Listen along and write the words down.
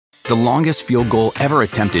The longest field goal ever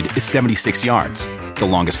attempted is 76 yards. The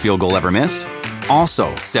longest field goal ever missed?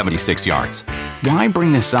 Also 76 yards. Why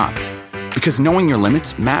bring this up? Because knowing your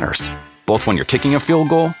limits matters, both when you're kicking a field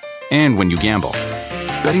goal and when you gamble.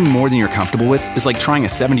 Betting more than you're comfortable with is like trying a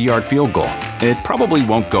 70-yard field goal. It probably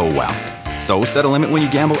won't go well. So set a limit when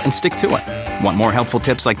you gamble and stick to it. Want more helpful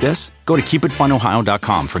tips like this? Go to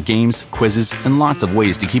keepitfunohio.com for games, quizzes, and lots of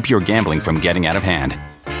ways to keep your gambling from getting out of hand.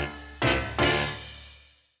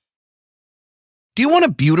 Do you want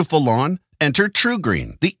a beautiful lawn? Enter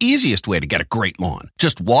TruGreen, the easiest way to get a great lawn.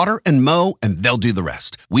 Just water and mow, and they'll do the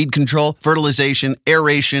rest. Weed control, fertilization,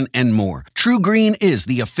 aeration, and more. TruGreen is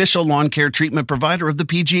the official lawn care treatment provider of the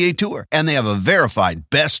PGA Tour, and they have a verified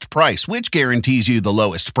best price, which guarantees you the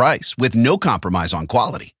lowest price with no compromise on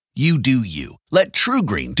quality. You do you. Let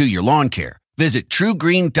TruGreen do your lawn care. Visit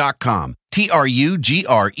TruGreen.com,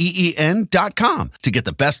 TruGreen.com, to get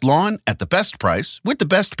the best lawn at the best price with the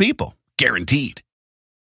best people. Guaranteed.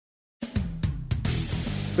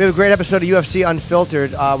 We have a great episode of UFC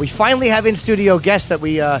Unfiltered. We finally have in-studio guests that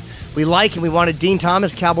we like, and we wanted Dean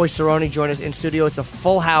Thomas, Cowboy Cerrone, join us in studio. It's a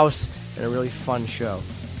full house and a really fun show.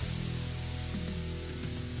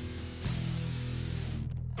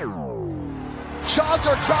 Jaws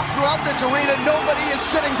are dropped throughout this arena. Nobody is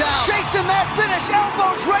sitting down. Chasing that finish.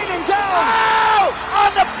 Elbows raining down. Oh!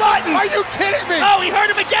 On the button. Are you kidding me? Oh, he hurt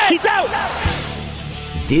him again. He's out.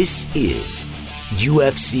 This is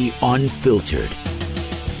UFC Unfiltered.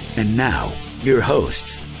 And now, your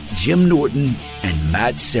hosts, Jim Norton and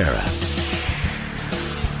Matt Serra.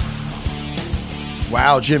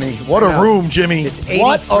 Wow, Jimmy. What a room, Jimmy. It's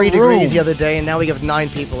 83 degrees the other day, and now we have 9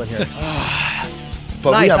 people in here. It's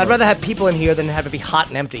nice. I'd rather have people in here than have it be hot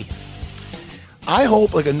and empty. I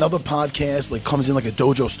hope like another podcast like comes in like a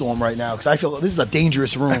dojo storm right now, because I feel this is a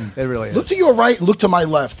dangerous room. It really is. Look to your right and look to my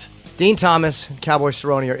left. Dean Thomas, Cowboy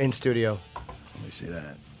Cerrone are in studio. Let me see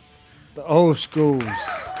that. The old schools.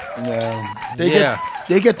 Yeah.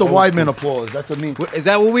 They get the Weidman applause. That's what I mean. Is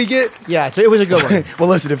that what we get? Yeah, it was a good one. Well,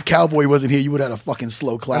 listen, if Cowboy wasn't here, you would have had a fucking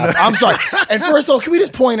slow clap. I'm sorry. And first of all, can we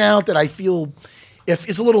just point out that I feel if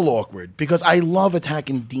it's a little awkward because I love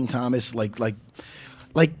attacking Dean Thomas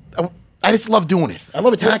I just love doing it. I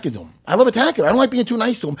love attacking him. I don't like being too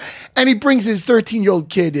nice to him. And he brings his 13-year-old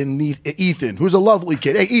kid in, Ethan, who's a lovely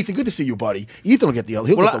kid. Hey, Ethan, good to see you, buddy. Ethan will get the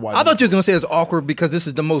get the I thought you were going to say it's awkward because this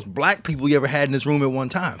is the most black people you ever had in this room at one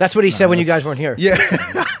time. That's what he said when you guys weren't here. Yeah.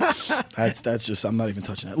 That's just, I'm not even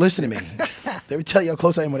touching that. Listen to me. Did I tell you how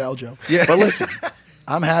close I am with Aljo? Yeah. But listen.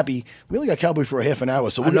 I'm happy. We only got Cowboy for a half an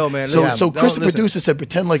hour. So I know, man. So Chris, the producer, said,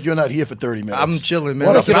 pretend like you're not here for 30 minutes. I'm chilling, man.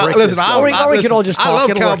 Or we can all just talk. I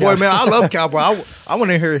love Cowboy, man. I love Cowboy. I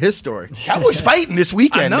want to hear his story. Cowboy's fighting this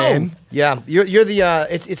weekend, man. Yeah, you're the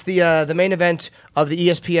it's the main event of the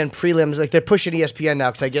ESPN prelims. Like they're pushing ESPN now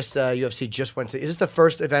because I guess UFC just went to. Is this the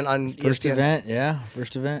first event on ESPN?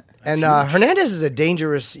 First event. And Hernandez is a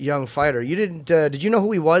dangerous young fighter. You didn't? Did you know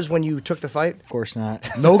who he was when you took the fight? Of course not.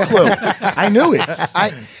 No clue. I knew it.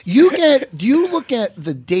 Do you look at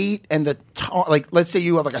the date and the like? Let's say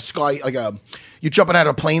you have you're jumping out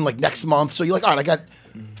of a plane like next month. So you're like, all right, I got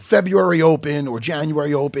February open or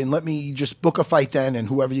January open. Let me just book a fight then, and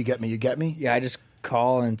whoever you get me, you get me. Yeah, I just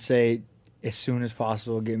call and say as soon as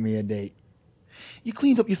possible, give me a date. You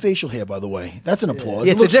cleaned up your facial hair, by the way. That's an applause.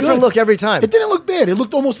 Yeah, it's a different look every time. It didn't look bad. It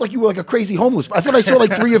looked almost like you were like a crazy homeless. I thought I saw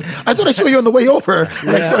like I thought I saw you on the way over. And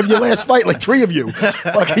I saw your last fight, like 3 of you.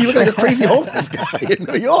 Like, you look like a crazy homeless guy in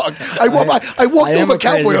New York. I walked over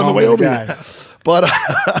Cowboy on the way over here.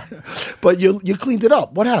 But you cleaned it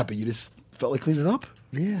up. What happened? You just felt like cleaning it up?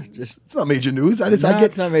 Yeah, it's not major news.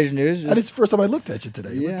 It's not major news. It's the first time I looked at you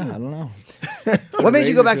today. Yeah, I don't know. What made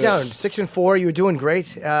you go back down? 6-4. You were doing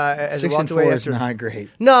great. As 6-4 is not great.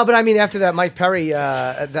 No, but I mean after that Mike Perry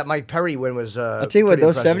win was. I'll tell you what,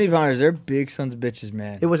 those 70-pounders, they're big sons of bitches,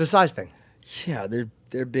 man. It was a size thing. Yeah,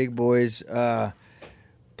 they're big boys.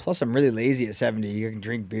 Plus, I'm really lazy at 70. You can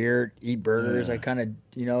drink beer, eat burgers. I kind of,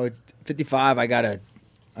 at 55, I gotta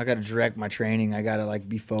direct my training. I gotta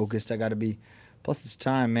be focused. I gotta be. Plus, it's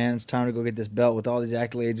time, man. It's time to go get this belt with all these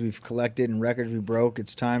accolades we've collected and records we broke.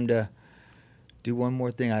 It's time to do one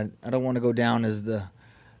more thing. I don't want to go down as the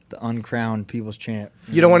uncrowned people's champ.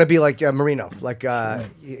 You don't want to be like Marino, like a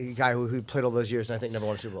guy who played all those years and I think never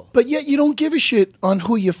won a Super Bowl. But yet you don't give a shit on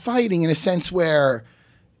who you're fighting in a sense where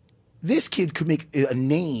this kid could make a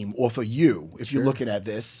name off of you if you're looking at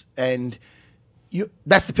this. And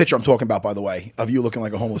that's the picture I'm talking about, by the way, of you looking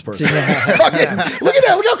like a homeless person. Look at that.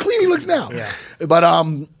 Look how clean he looks now. Yeah. But,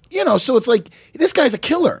 so it's like, this guy's a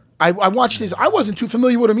killer. I watched his, I wasn't too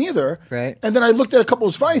familiar with him either. Right. And then I looked at a couple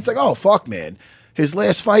of his fights, like, oh, fuck, man. His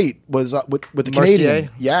last fight was with the Mercier? Canadian.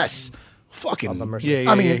 Yes. Fucking. Mercier.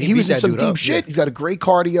 I mean, he was beat in that some dude deep up, shit. yeah. He's got a great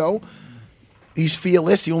cardio. He's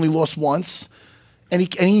fearless. He only lost once. And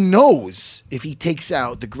he knows if he takes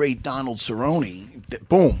out the great Donald Cerrone, that,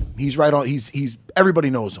 boom, he's right on. He's everybody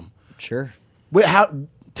knows him. Sure.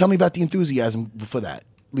 Tell me about the enthusiasm for that.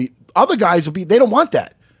 Other guys they don't want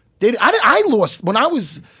that. I lost when I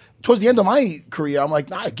was towards the end of my career. I'm like,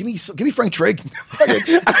 nah, give me Frank Trigg. I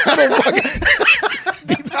don't fucking.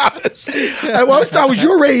 I was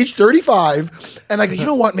your age, 35, and I go, you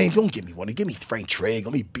know what, man? Don't give me one. Give me Frank Trigg.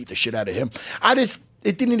 Let me beat the shit out of him.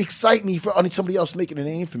 It didn't excite me for somebody else making a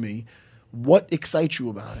name for me. What excites you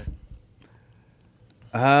about it?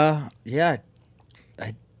 Yeah.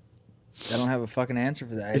 I don't have a fucking answer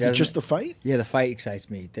for that. Is it just the fight? Yeah, the fight excites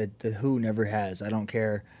me. The who never has. I don't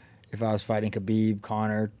care if I was fighting Khabib,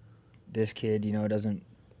 Conor, this kid. You know, it doesn't.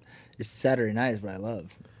 It's Saturday night is what I love,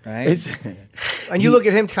 right? And you look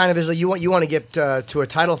at him kind of as like you want to get to a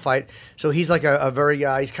title fight. So he's like a very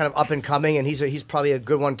he's kind of up and coming, and he's probably a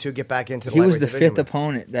good one to get back into. He was the division fifth with.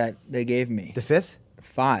 opponent that they gave me. The fifth?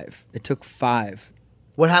 5. It took 5.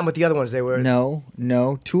 What happened with the other ones? They were No.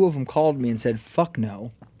 2 of them called me and said, "Fuck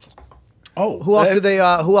no." Oh, Who else did they?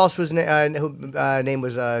 Who else was name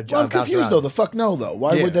was? Well, I'm bounced confused around? though. The fuck no though.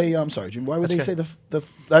 Why Yeah. would they? I'm sorry, Jim. Why would That's they say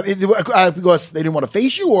because they didn't want to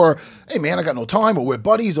face you, or hey man, I got no time, or we're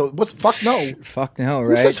buddies, or what's fuck no? Fuck no, Who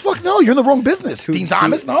right? says fuck no? You're in the wrong business. Dean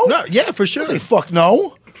Thomas, no. No, yeah, for sure. Say fuck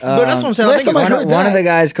no. But that's what I'm saying. I last think time I it's- heard One of that. the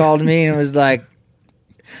guys called me and was like,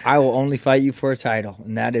 "I will only fight you for a title,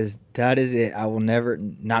 and that is it. I will never,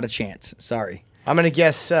 not a chance. Sorry." I'm gonna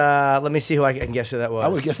guess. Let me see who I can guess who that was. I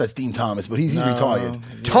would guess that's Dean Thomas, but he's retired.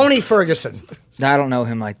 Tony Ferguson. I don't know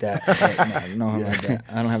him like that. I don't know him like that.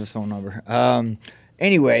 I don't have his phone number.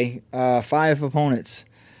 Anyway, 5 opponents.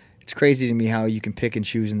 It's crazy to me how you can pick and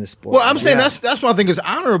choose in this sport. Well, I'm saying that's why I think it's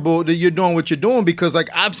honorable that you're doing what you're doing, because like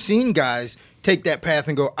I've seen guys take that path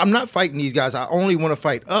and go, I'm not fighting these guys. I only want to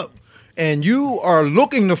fight up. And you are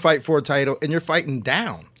looking to fight for a title and you're fighting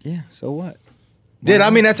down. Yeah, so what?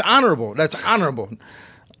 I mean, that's honorable. That's honorable.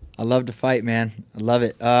 I love to fight, man. I love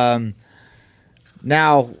it.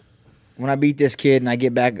 Now, when I beat this kid and I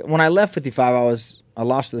get back, when I left 55, I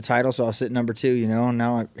lost the title, so I was sitting number 2, you know, and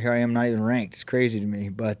now here I am not even ranked. It's crazy to me,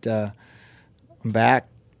 but I'm back.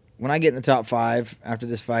 When I get in the top 5 after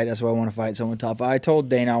this fight, that's why I want to fight someone top 5. I told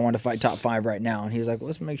Dana I want to fight top 5 right now, and he was like, well,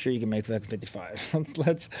 let's make sure you can make fucking 55.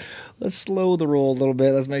 let's slow the roll a little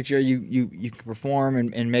bit. Let's make sure you can perform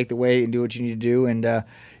and make the weight and do what you need to do. And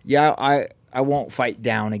yeah, I won't fight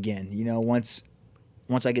down again. You know, once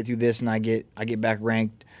I get through this and I get back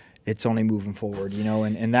ranked, it's only moving forward. You know,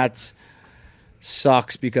 and that's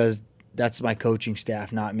sucks because that's my coaching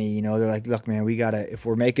staff, not me. You know, they're like, look, man, we gotta, if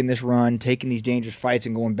we're making this run, taking these dangerous fights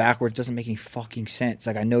and going backwards, doesn't make any fucking sense.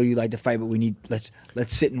 Like, I know you like to fight, but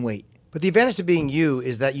let's sit and wait. But the advantage to being you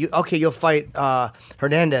is that you'll fight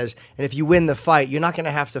Hernandez, and if you win the fight, you're not going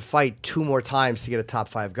to have to fight 2 more times to get a top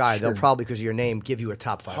 5 guy. They'll probably, because of your name, give you a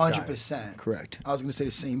top 5 guy. 100%. Correct. I was going to say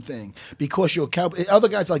the same thing. Because you're a cowboy. Other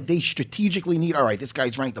guys, like, they strategically need, all right, this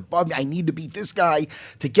guy's ranked above me. I need to beat this guy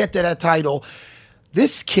to get to that title.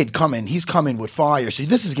 This kid he's coming with fire. So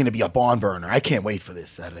this is going to be a barn burner. I can't wait for this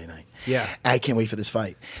Saturday night. Yeah. I can't wait for this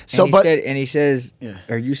fight. So, He says, Yeah.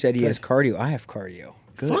 or you said he has cardio. I have cardio.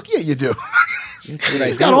 Good. fuck yeah, you do. what I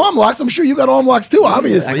He's got do. arm locks. I'm sure you got arm locks too,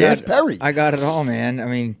 obviously. It's Perry. I got it all, man. I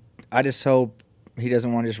mean, I just hope he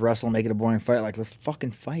doesn't want to just wrestle and make it a boring fight. Like, let's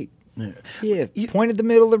fucking fight. Yeah. Point at the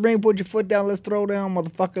middle of the ring, put your foot down, let's throw down,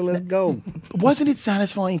 motherfucker, let's go. Wasn't it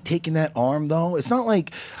satisfying taking that arm, though? It's not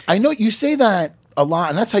like, I know you say that a lot,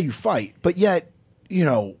 and that's how you fight, but yet, you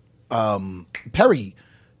know, Perry,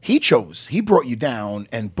 he brought you down,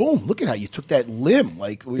 and boom, look at how you took that limb.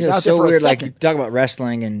 Like, it was out It's there so for weird. a Like, you second. talk about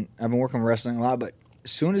wrestling, and I've been working with wrestling a lot, but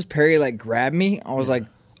as soon as Perry, like, grabbed me, I was like,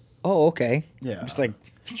 oh, okay. Yeah. Just like,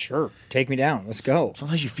 sure, take me down, let's go.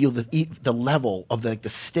 Sometimes you feel the level of the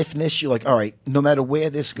stiffness. You're like, all right, no matter where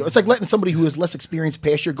this goes. It's like letting somebody who is less experienced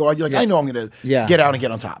pass your guard. You're like, I know I'm going to get out and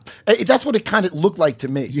get on top. That's what it kind of looked like to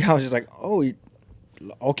me. Yeah, I was just like, oh,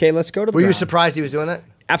 okay, let's go to the Were you ground. surprised he was doing that?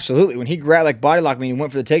 Absolutely. When he grabbed, like, body locked me and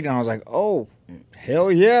went for the takedown, I was like, oh, hell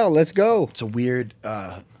yeah, let's go. It's a weird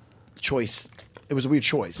choice. It was a weird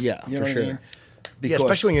choice. Yeah, you know for what I sure. mean? Yeah, Because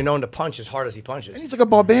especially when you're known to punch as hard as he punches. he's like a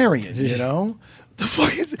barbarian, you know? The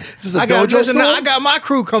fuck is this? A I got, dojo listen, store? I got my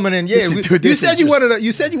crew coming in. Yeah, Listen, dude, you this said is you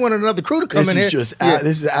just- wanted another crew to come This in is here. just Yeah.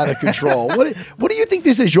 this is out of control. What do you think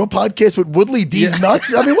this is? Your podcast with Woodley D's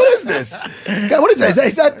nuts? I mean, what is this? God, what is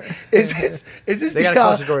that? Is this They the gotta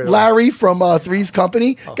close the door, though. Larry from Three's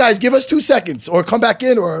Company? Guys, give us 2 seconds, or come back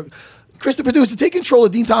in, or Chris, the producer, take control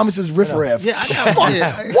of Dean Thomas's riffraff. Yeah, I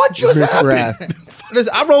got What just happened?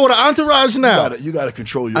 Listen, I roll with an entourage now. You gotta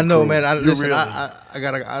control your I know, crew. man. I You really- gotta.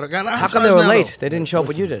 How come they were late? They didn't show up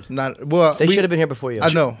when you did. They should have been here before you.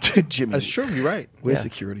 I know. Jimmy, That's true. You're right. Where's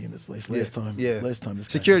security in this place? Last time this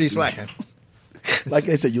guy Security was slacking. Like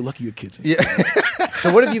I said, you're lucky your kids. Yeah.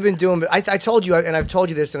 So what have you been doing? I told you, and I've told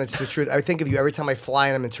you this, and it's the truth. I think of you every time I fly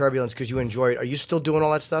and I'm in turbulence because you enjoy it. Are you still doing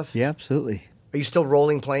all that stuff? Yeah, absolutely. Are you still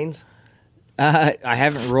rolling planes? I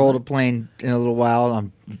haven't rolled a plane in a little while.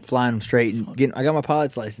 I'm flying them straight and I got my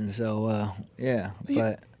pilot's license, so yeah.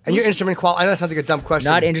 But And your instrument qualified? I know that sounds like a dumb question.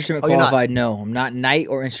 not instrument you're not? qualified. No, I'm not night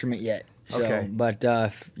or instrument yet. So, Okay. But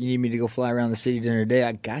if you need me to go fly around the city during the day,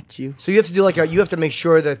 I got you. So you have to do you have to make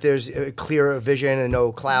sure that there's a clear vision and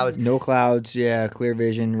no clouds. No clouds, yeah, clear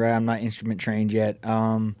vision. Right, I'm not instrument trained yet.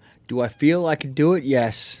 Do I feel I could do it?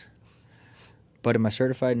 Yes. But am I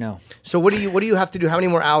certified? No. So what do you have to do? How many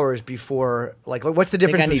more hours before? Like, what's the I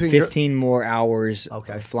difference think I need between 15 more hours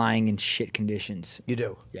Okay. of flying in shit conditions. You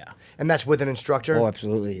do, Yeah. and that's with an instructor. Oh,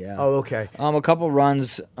 absolutely, yeah. Oh, okay. A couple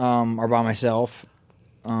runs are by myself,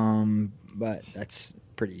 but that's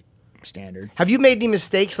pretty standard. Have you made any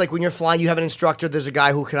mistakes? Like when you're flying, you have an instructor. There's a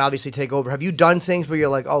guy who can obviously take over. Have you done things where you're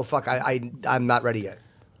like, oh fuck, I'm not ready yet?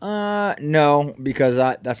 No, because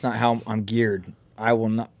that's not how I'm geared. I will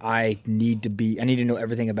not. I need to know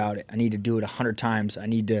everything about it. I need to do it 100 times. I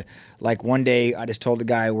need to, like one day, I just told the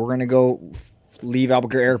guy, we're gonna go leave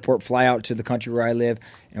Albuquerque Airport, fly out to the country where I live,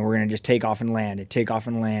 and we're gonna just take off and land, and take off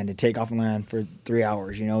and land, and take off and land for 3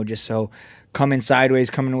 hours. Just so come in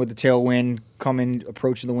sideways, come in with the tailwind, come in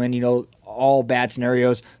approaching the wind. All bad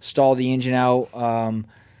scenarios. Stall the engine out.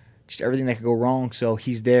 Just everything that could go wrong. So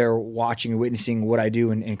he's there watching and witnessing what I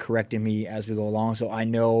do and correcting me as we go along. So I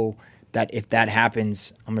know that if that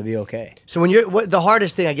happens, I'm gonna be okay. So when the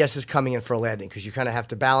hardest thing, I guess, is coming in for a landing because you kind of have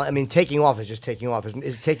to balance. I mean, taking off is just taking off.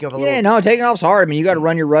 Is taking off a little? Yeah, no, taking off's hard. I mean, you got to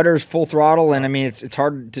run your rudders full throttle, and I mean, it's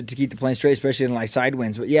hard to keep the plane straight, especially in like side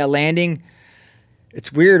winds. But yeah, landing,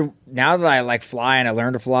 it's weird. Now that I fly and I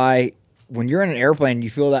learn to fly, when you're in an airplane, you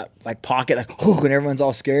feel that pocket, when everyone's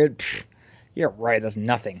all scared. Yeah, right. That's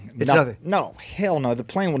nothing. It's nothing. No, hell no. The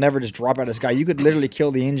plane will never just drop out of the sky. You could literally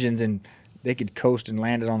kill the engines and they could coast and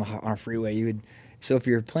land it on a freeway. So if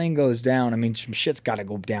your plane goes down, I mean, some shit's got to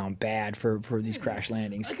go down bad for these crash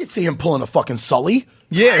landings. I could see him pulling a fucking Sully.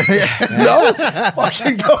 Yeah. No?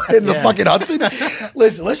 Fucking go in the fucking Hudson.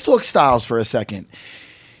 Listen, let's talk styles for a second.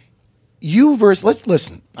 Let's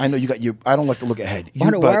listen. I know you got you. I don't like to look ahead.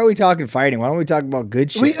 Why are we talking fighting? Why don't we talk about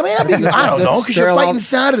good shit? I don't know, because you're fighting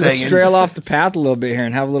Saturday. Let's trail off the path a little bit here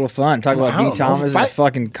and have a little fun. Talk about Dean Thomas and his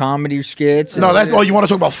fucking comedy skits. No, that's all you want to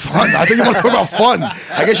talk about fun. I think you want to talk about fun.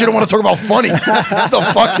 I guess you don't want to talk about funny. What the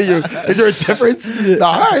fuck are you? Is there a difference? No,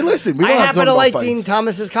 all right, listen. We I don't have happen to to talk like about Dean fights.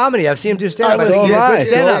 Thomas's comedy. I've seen him do stand-up. So He's a have good I.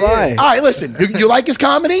 stand-up. All right, listen. You like his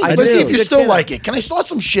comedy? I Let's do. see if you Good still stand-up. like it. Can I start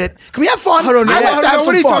some shit? Can we have fun? Hold on, I like to have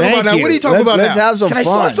what are you some fun. talking about now? What are you talking about Let's now? have some Can I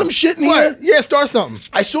fun. start some shit in here? What? Yeah, start something.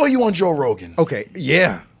 I saw you on Joe Rogan. Okay.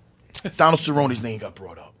 Yeah. Donald Cerrone's name got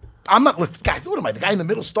brought up. I'm not, listen, guys, what am I, the guy in the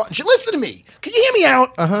middle starting shit? Listen to me. Can you hear me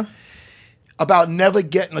out? Uh-huh. About never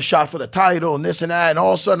getting a shot for the title and this and that, and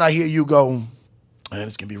all of a sudden I hear you go, man,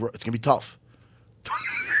 it's gonna be tough.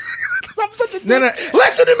 I'm such a dick. No.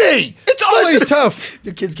 Listen to me. It's always tough.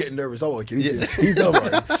 The kid's getting nervous. I'm like, he's not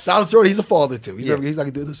worried. Donald Cerrone, he's a father too. He's not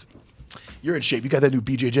gonna do this. You're in shape. You got that new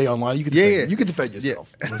BJJ online. You can defend, You can defend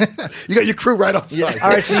yourself. Listen, you got your crew right outside. All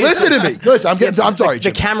right, so listen to me. Listen, I'm sorry, The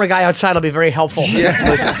Jim. camera guy outside will be very helpful.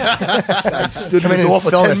 I stood in Come in the and door for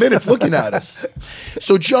film 10 it. minutes looking at us.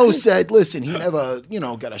 So Joe said, listen, he never,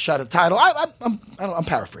 got a shot at the title. I'm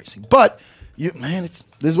paraphrasing. But, this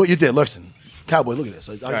is what you did. Listen, Cowboy, look at this.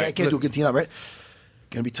 I can't do a good team up, right?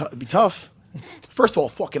 Gonna be tough. First of all,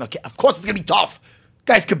 of course it's gonna be tough.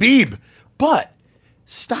 Guy's Khabib. But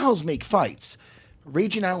styles make fights.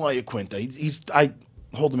 Raging Ally Quinta, I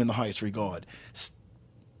hold him in the highest regard.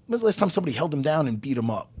 When's the last time somebody held him down and beat him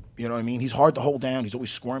up? You know what I mean? He's hard to hold down. He's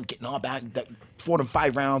always squirming, getting all back. Fought him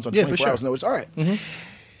 5 rounds on 24 hours notice. All right. Mm-hmm.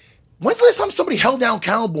 When's the last time somebody held down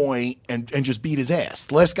Cowboy and just beat his ass?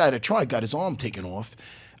 The last guy that tried got his arm taken off.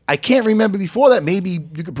 I can't remember before that. Maybe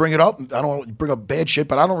you could bring it up. I don't want to bring up bad shit,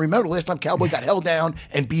 but I don't remember the last time Cowboy got held down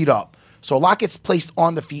and beat up. So Lockett's placed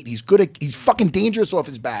on the feet. He's good. He's fucking dangerous off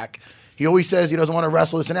his back. He always says he doesn't want to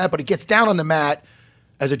wrestle this and that, but he gets down on the mat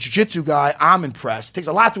as a jiu-jitsu guy, I'm impressed. It takes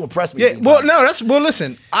a lot to impress me. Yeah,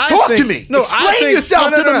 listen. Talk to me. Explain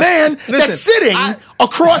yourself to the man that's sitting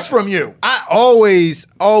across from you. I always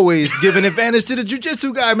give an advantage to the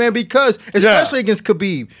jiu-jitsu guy, man, because especially against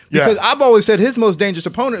Khabib. Because I've always said his most dangerous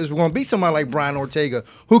opponent is going to be somebody like Brian Ortega,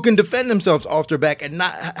 who can defend themselves off their back and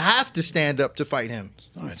not have to stand up to fight him.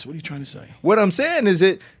 All right, so what are you trying to say? What I'm saying is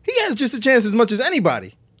that he has just a chance as much as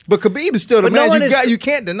anybody. But Khabib is still the man. You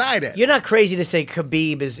can't deny that. You're not crazy to say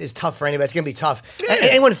Khabib is tough for anybody. It's going to be tough. Yeah.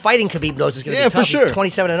 Anyone fighting Khabib knows it's going to be tough. For sure. He's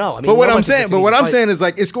 27-0. I mean, but what I'm saying is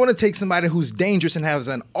like it's going to take somebody who's dangerous and has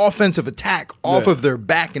an offensive attack off of their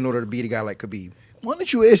back in order to beat a guy like Khabib. Why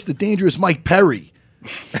don't you ask the dangerous Mike Perry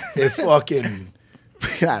if fucking...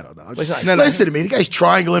 I don't know. Listen to me. The guy's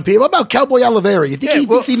triangling people. What about Cowboy Oliveira? You think he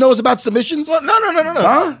thinks he knows about submissions? Well, no.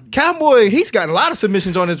 Huh? Cowboy, he's got a lot of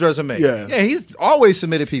submissions on his resume. Yeah, he's always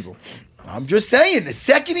submitted people. I'm just saying, the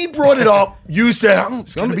second he brought it up, you said,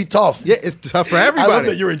 it's going to be tough. Yeah, it's tough for everybody. I love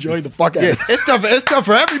that you're enjoying the fuck out of it. It's tough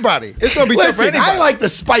for everybody. It's going to be tough for anybody. I like to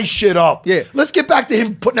spice shit up. Yeah. Let's get back to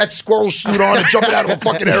him putting that squirrel suit on and jumping out of a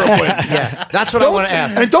fucking airplane. Yeah, that's what I want to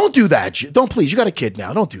ask. And don't do that. Don't, please. You got a kid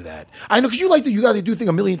now. Don't do that. I know, because you guys do things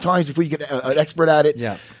a million times before you get an expert at it.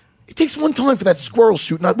 Yeah. It takes one time for that squirrel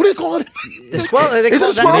suit. What do they call it? The squirrel. Is it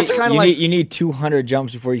a squirrel suit? You need 200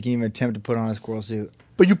 jumps before you can even attempt to put on a squirrel suit.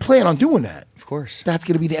 But you plan on doing that. Of course. That's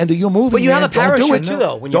going to be the end of your movie. But you have a parachute too,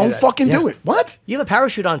 though. When you don't fucking do it. What? You have a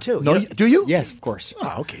parachute on too. No, do you? Yes, of course.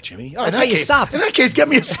 Oh, okay, Jimmy. That's how you stop. In that case, get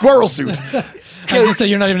me a squirrel suit. So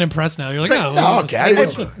you're not even impressed now. You're like, oh,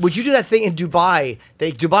 okay. Would you do that thing in Dubai?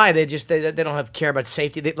 They don't have care about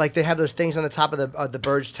safety. They have those things on the top of the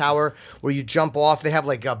Burj Tower where you jump off. They have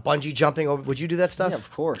like bungee jumping over. Would you do that stuff? Yeah,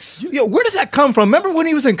 of course. Yo, where does that come from? Remember when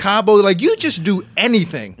he was in Cabo? Like, you just do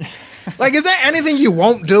anything. Like, is there anything you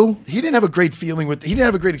won't do? He didn't have a great feeling with. He didn't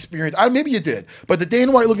have a great experience. Maybe you did, but the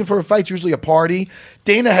Dana White looking for a fight's usually a party.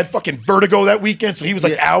 Dana had fucking vertigo that weekend, so he was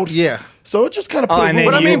like out. Yeah. So it just kind of. But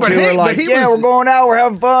we're going out, we're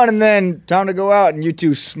having fun, and then time to go out, and you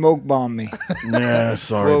two smoke bomb me. Yeah,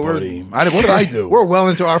 sorry, buddy. What did I do? We're well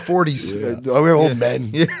into our 40s. We're old men.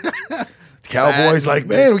 Yeah. Cowboys like,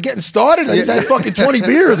 man, we're getting started. I just had fucking 20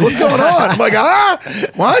 beers. What's going on? I'm like,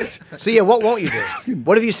 what? So yeah, what won't you do?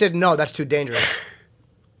 What if you said no? That's too dangerous.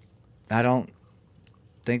 I don't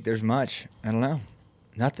think there's much. I don't know.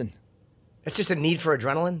 Nothing. It's just a need for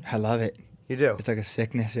adrenaline. I love it. You do. It's like a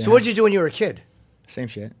sickness. So what did you do when you were a kid? Same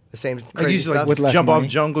shit. The same like crazy you used to stuff? with less jump money.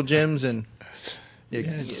 off jungle gyms and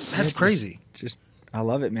that's crazy. Just I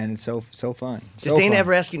love it, man. It's so fun. Does Dana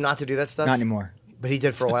ever ask you not to do that stuff? Not anymore. But he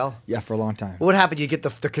did for a while? Yeah, for a long time. What happened? You get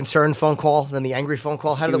the concerned phone call, then the angry phone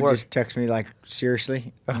call? How did it work? He would just text me like,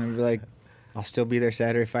 seriously? And I'd be like, I'll still be there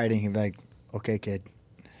Saturday fighting. He'd be like, okay, kid.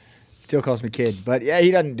 Still calls me kid. But yeah,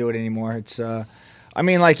 he doesn't do it anymore. It's, I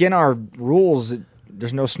mean, like in our rules,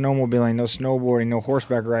 there's no snowmobiling, no snowboarding, no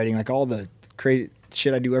horseback riding, like all the crazy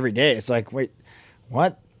shit I do every day. It's like, wait,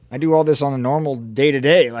 what? I do all this on a normal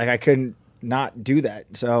day-to-day. Like I couldn't not do that.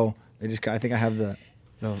 So I think I have the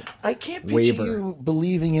I can't picture waiver. you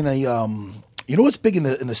believing in a you know what's big in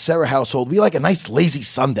the Serra household? We like a nice lazy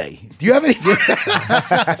Sunday. Do you have any?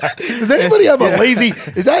 Does anybody have a lazy?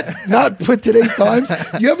 Is that not with today's times?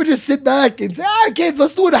 You ever just sit back and say, kids,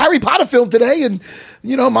 let's do a Harry Potter film today, and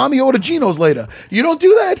mommy order Geno's later. You don't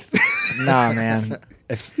do that. Nah, man.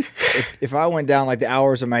 If I went down like the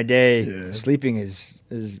hours of my day, sleeping is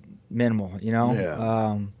minimal.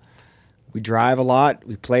 Yeah. We drive a lot.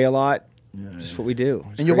 We play a lot. Just what we do.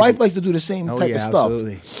 It's and your crazy. wife likes to do the same type of stuff.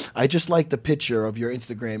 Absolutely. I just like the picture of your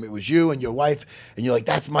Instagram. It was you and your wife, and you're like,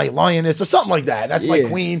 that's my lioness, or something like that. That's my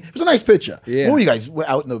queen. It was a nice picture. Yeah. What were you guys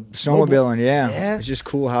out in the snowmobiling? Yeah. It's just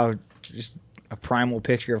cool how just a primal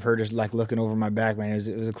picture of her just like looking over my back, man.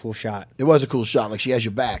 It was a cool shot. It was a cool shot. Like she has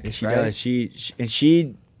your back. She right? does.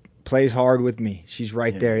 She plays hard with me. She's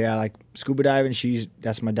right there. Yeah, like scuba diving.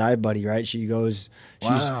 That's my dive buddy, right? She goes.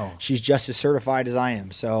 She's just as certified as I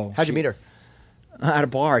am. So how'd you meet her? At a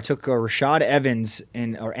bar. I took Rashad Evans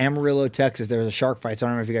in Amarillo, Texas. There was a shark fight. So I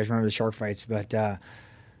don't know if you guys remember the shark fights, but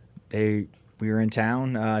we were in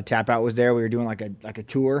town. Tap Out was there. We were doing like a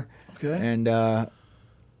tour. Okay. And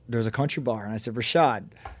there was a country bar, and I said, Rashad,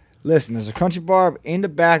 listen, there's a country bar in the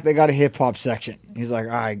back. They got a hip hop section. He's like,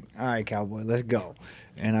 all right, cowboy, let's go.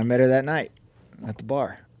 And I met her that night at the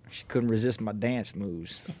bar. She couldn't resist my dance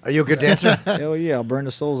moves. Are you a good dancer? Hell yeah, I'll burn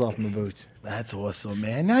the soles off my boots. That's awesome,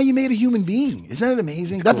 man. Now you made a human being. Isn't that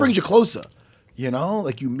amazing? That brings you closer.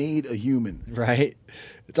 Like you made a human. Right?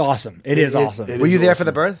 It's awesome. It is awesome. Were you there for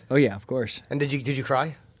the birth? Oh yeah, of course. And did you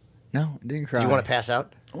cry? No, I didn't cry. Did you want to pass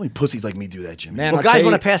out? Only pussies like me do that, Jimmy. Man, Well, I'll guys tell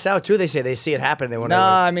want you- to pass out too. They say they see it happen. They want to.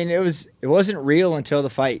 Nah, I mean it wasn't real until the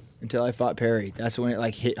fight, until I fought Perry. That's when it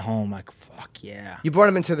like hit home. Like fuck yeah. You brought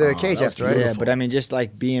him into the cage that was after, right? Yeah, but I mean just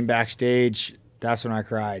like being backstage. That's when I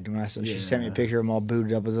cried. When I saw she sent me a picture of him all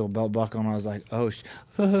booted up with his little belt buckle, and I was like, oh,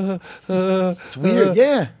 It's weird.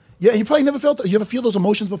 Yeah. Yeah, you probably never felt that. You ever feel those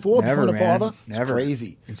emotions before Never, becoming a man. father? Never. It's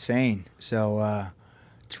crazy. insane. So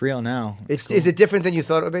it's real now. Is it different than you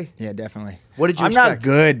thought it would be? Yeah, definitely. What did you I'm expect? not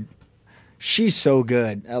good. She's so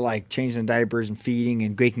good at like changing diapers and feeding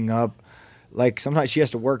and waking up. Like sometimes she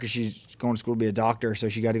has to work because she's going to school to be a doctor, so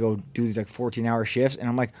she got to go do these like 14-hour shifts. And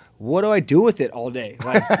I'm like, what do I do with it all day?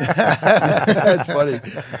 Like, That's funny.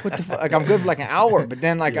 what the fuck? Like I'm good for like an hour, but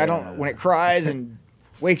then like I don't. When it cries and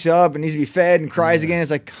wakes up and needs to be fed and cries again,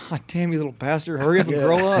 it's like, God damn you, little bastard, hurry up and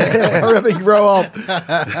grow up. Hurry up and grow up.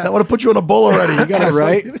 I want to put you on a bull already. You got it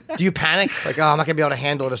Right? Do you panic? Like, oh, I'm not gonna be able to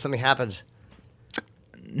handle it if something happens.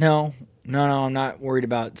 No, I'm not worried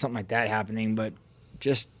about something like that happening, but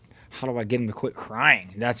just how do I get him to quit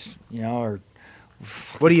crying? That's, or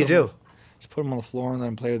What do you do? just put him on the floor and let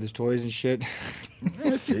him play with his toys and shit.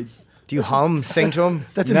 That's it. Do you hum, sing to him?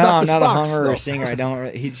 That's in No, I'm Dr. not a Spock's, hummer or though. a singer. I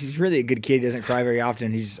don't. He's really a good kid. He doesn't cry very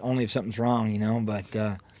often. He's only if something's wrong,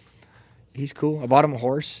 but he's cool. I bought him a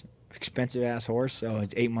horse, expensive ass horse, so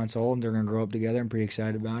it's 8 months old and they're going to grow up together. I'm pretty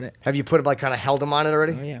excited about it. Have you put him like kind of held him on it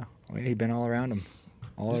already? Oh, yeah. He's been all around him.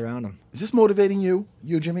 All around him. Is this motivating you,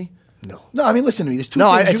 Jimmy? No. No, I mean, listen to me. There's two.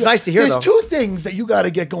 No, things it's nice to hear, There's though. 2 things that you got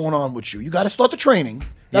to get going on with you. You got to start the training.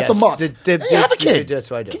 That's Yes. a must. Did- And you have a you kid. should- that's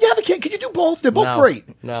what I do. Can you have a kid? Can you do both? They're both No. great.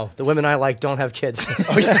 No, the women I like don't have kids.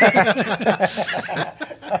 Hell yeah.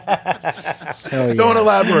 Don't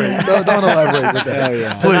elaborate. Don't elaborate with that. Hell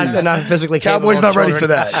yeah. Please. They're not physically capable Cowboy's of not ready children. for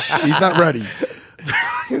that. He's not ready.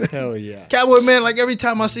 Hell yeah. Cowboy, man, like every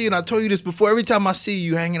time I see you, and I told you this before, every time I see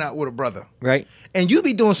you hanging out with a brother, Right? and you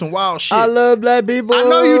be doing some wild shit. I love black people. I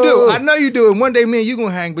know you do. I know you do. And one day, me and you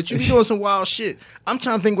gonna hang, but you be doing some wild shit. I'm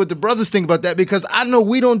trying to think what the brothers think about that because I know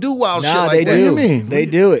we don't do wild shit Nah, like they that. do. you mean? They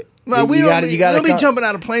do it. Man, we You don't gotta- be, you gotta we don't be come- jumping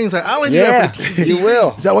out of planes like I'll let you Yeah, that for the you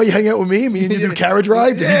will. Is that why you hang out with me? Me and you do carriage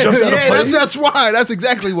rides and he jumps out of planes? that's why. That's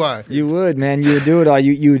exactly why. You would, man. You would do it all.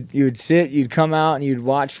 You would sit. You'd come out and you'd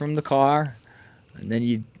watch from the car, and then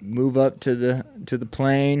you'd move up to the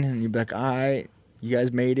plane, and you'd be like, "All right, you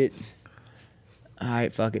guys made it. All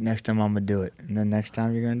right, fuck it. Next time I'm gonna do it, and then next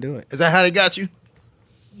time you're gonna do it." Is that how they got you?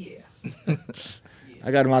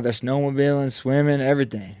 I got them out there snowmobiling, swimming,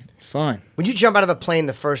 everything. Fun. When you jump out of a plane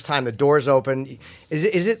the first time, the doors open.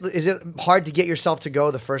 Is it hard to get yourself to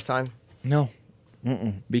go the first time? No,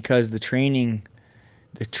 because the training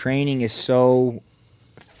is so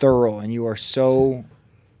thorough, and you are so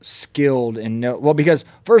skilled and because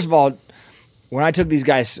first of all, when I took these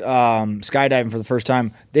guys skydiving for the first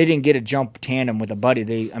time, they didn't get a jump tandem with a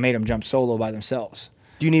buddy. I made them jump solo by themselves.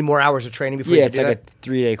 Do you need more hours of training before Yeah, you it's can do like a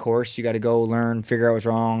 3-day course. You got to go learn, figure out what's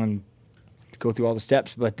wrong, and go through all the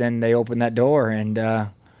steps. But then they open that door, and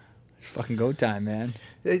it's fucking go time, man.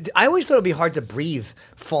 that? I always thought it would be hard to breathe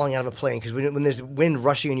falling out of a plane because when there's wind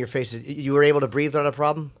rushing in your face, you were able to breathe without a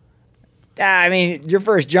problem? I mean, your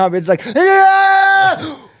first jump, it's like,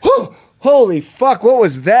 holy fuck, what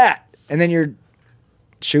was that? And then your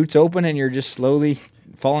chute's open, and you're just slowly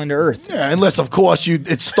falling to earth. Yeah, unless of course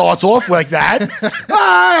it starts off like that.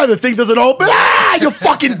 The thing doesn't open. You're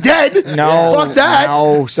fucking dead. No, fuck that.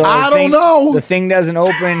 No, so I the don't know. The thing doesn't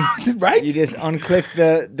open. Right? You just unclick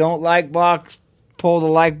the don't like box, pull the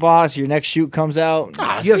like box. Your next chute comes out.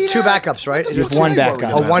 You have 2 backups, right? What the Just fuck's one I backup.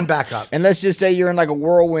 worried Oh, about? one backup. And let's just say you're in like a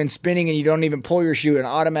whirlwind spinning, and you don't even pull your chute. An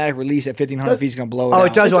automatic release at 1,500 feet is gonna blow it Oh, out.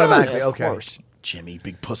 it does It does. automatically. Of Okay. course. Jimmy,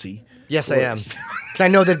 big pussy. Yes, I am. Because I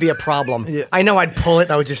know there'd be a problem. I know I'd pull it,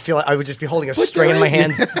 and I would just be holding a But strain in there my is-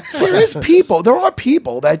 hand. There are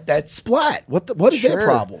people that splat. What is their Sure.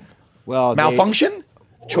 problem? Well, they- Malfunction?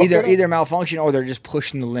 either malfunction or they're just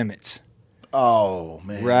pushing the limits. Oh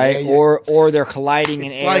man, Right, Yeah, yeah. or they're colliding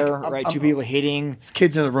in It's like, air, I'm- right? I'm- Two people hitting. It's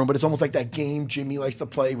kids in the room, but it's almost like that game Jimmy likes to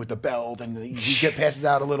play with the belt, and he passes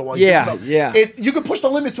out a little while. Yeah, so yeah. You can push the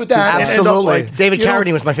limits with that. and end up Absolutely. like, David you know,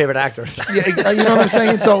 Carradine was my favorite actor. Yeah, you know what I'm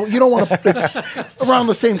saying. So you don't want to. It's around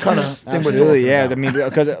the same kind of thing. we're Absolutely, talking yeah. about. I mean,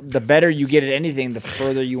 because the better you get at anything, the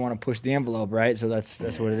further you want to push the envelope, right? So that's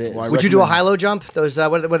what it is. Would you do a high-low jump? Those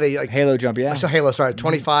what are they like? Halo jump? Yeah, So Halo, sorry,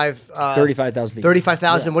 25, 35,000 feet.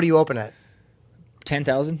 35,000. What do you open at?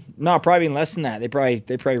 10,000? No, probably even less than that. They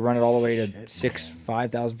probably run it all the way to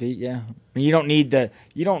 5,000 feet. Yeah, I mean, you don't need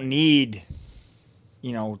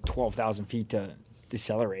 12,000 feet to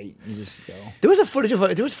decelerate. You just go. There was footage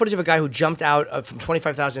of a guy who jumped out from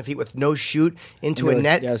 25,000 feet with no chute into a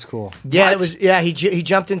net. Yeah, it was cool. Yeah, it was. Yeah, he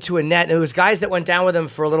jumped into a net, and it was guys that went down with him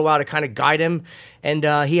for a little while to kind of guide him, and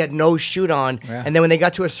he had no chute on. Yeah. And then when they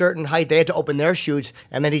got to a certain height, they had to open their chutes,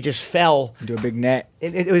 and then he just fell Into a big net.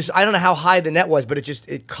 It was, I don't know how high the net was, but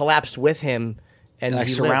it collapsed with him, and Like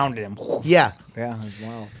he surrounded lived. him. Yeah. Yeah, it was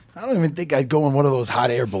wild. I don't even think I'd go in one of those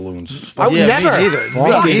hot air balloons. I would never. Me neither.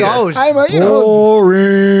 Fuck Me neither. those. I'm a,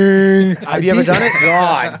 boring. Have you ever done it?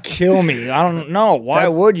 God, kill me. I don't know. Why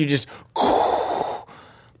would you just...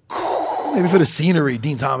 Maybe for the scenery,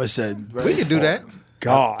 Dean Thomas said. Right? We could do that.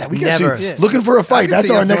 God. We can Never. actually, looking for a I fight. can That's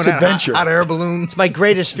see our us next doing that adventure. Hot air balloons. My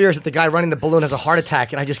greatest fear is that the guy running the balloon has a heart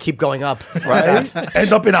attack, and I just keep going up. Right?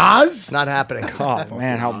 End up in Oz? Not happening. Oh,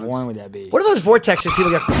 man, how boring would that be? What are those vortexes people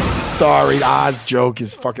get? Sorry, Oz joke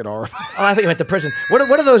is fucking horrible. Oh, I think you meant the prison. What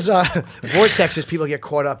are those vortexes people get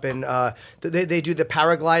caught up in? They do the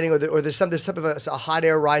paragliding, or there's some of a hot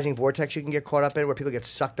air rising vortex you can get caught up in, where people get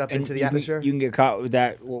sucked up into the atmosphere. You can get caught with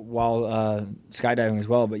that while skydiving as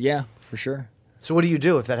well, but yeah, for sure. So what do you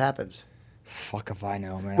do if that happens? Fuck if I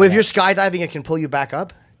know, man. Well, if you're skydiving, it can pull you back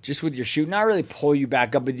up. just with your chute, not really pull you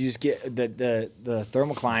back up, but you just get the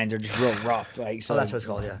thermoclines are just real rough. Like, so That's what it's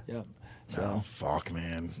called. Yeah. Yep. So Oh, fuck,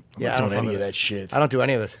 man. I'm Yeah, I not don't doing fuck any with of it. that shit. I don't do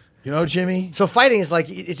any of it. You know, Jimmy? So fighting is like,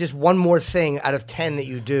 it's just one more thing out of 10 that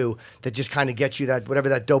you do that just kind of gets you that whatever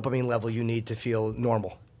that dopamine level you need to feel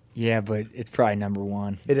normal. yeah, but it's probably number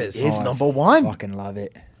one. It is. It's I number one. Fucking love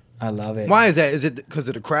it. I love it. Why is that? Is it because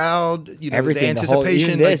of the crowd? You know, Everything, the the whole, anticipation.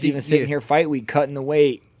 even this, like even sitting here fight week, cutting the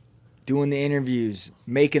weight, doing the interviews,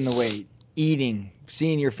 making the weight, eating,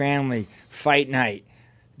 seeing your family, fight night,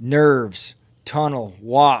 nerves, tunnel,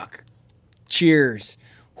 walk, cheers,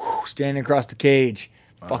 standing across the cage,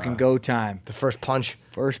 fucking go time. The first punch.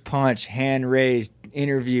 First punch, hand raised,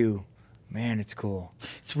 interview. Man, it's cool.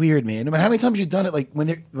 It's weird, man. No matter how many times you've done it, like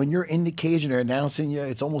when you're in the cage and they're announcing you,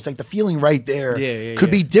 it's almost like the feeling right there could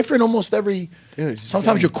be different almost every. Dude,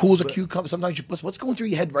 sometimes you're cool as a cucumber. Sometimes what's going through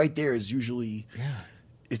your head right there is usually.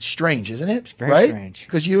 It's strange, isn't it? It's very strange.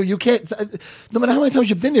 Because you can't. No matter how many times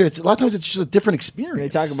you've been there, a lot of times it's just a different experience.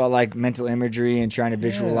 They talk about like mental imagery and trying to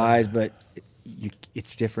visualize, but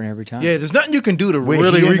it's different every time. Yeah, there's nothing you can do to We're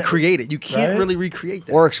really here recreate it. You can't right? really recreate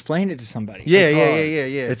that. Or explain it to somebody. yeah.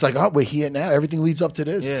 It's like, oh, we're here now. Everything leads up to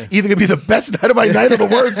this. Yeah. Either gonna be the best night of my night or the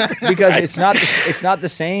worst. Because it's not the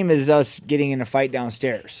same as us getting in a fight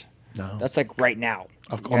downstairs. No. That's like right now.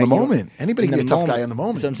 On Yeah, the you don't- moment. Anybody in can be a the tough guy moment. on the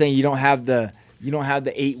moment. So I'm saying you don't have the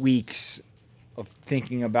 8 weeks of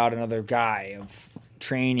thinking about another guy, of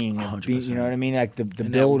training, of being, you know what I mean? Like the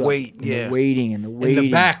build up, wait, and yeah. the waiting and the In waiting.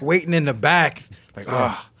 the back, waiting in the back. Like,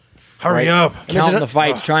 hurry up. Counting the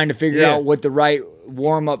fights, trying to figure Yeah. out what the right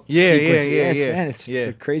warm up Yeah, sequence yeah, is. yeah. Man, it's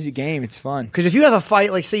a crazy game. It's fun. Because if you have a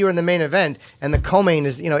fight, like say you're in the main event and the co-main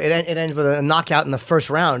is, it ends with a knockout in the first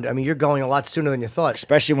round. I mean, you're going a lot sooner than you thought.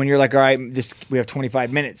 Especially when you're like, all right, we have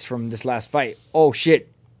 25 minutes from this last fight. Oh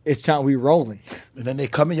shit, it's time we rolling. And then they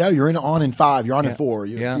come in, you're on in 5, you're on in 4.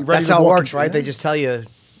 You're ready That's to how it walk works, in- right? They just tell you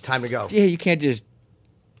time to go. Yeah, you can't just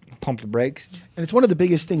pump the brakes. And it's one of the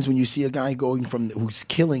biggest things when you see a guy going from who's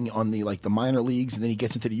killing on the minor leagues and then he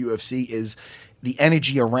gets into the UFC is the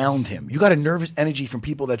energy around him. You got a nervous energy from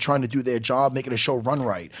people that are trying to do their job, making a show run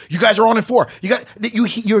right. You guys are on in 4. You got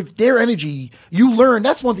their energy. You learn.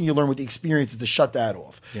 That's one thing you learn with the experience is to shut that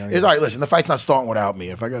off. It's all right. Listen, the fight's not starting without me.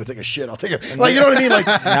 If I got to take a shit, I'll take it. Like, you know what I mean? Like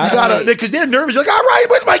you gotta because they're nervous. You're like, all right,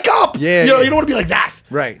 where's my cup? Yeah, you yeah. don't want to be like that.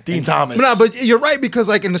 Right. Dean Thomas. But you're right because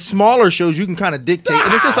like in the smaller shows you can kind of dictate.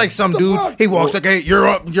 And it's just like some dude, he walks like, hey, you're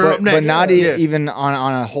up next. But not Yeah. even on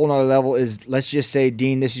a whole nother level is, let's just say,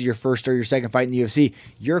 Dean, this is your first or your second fight in the UFC.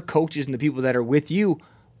 Your coaches and the people that are with you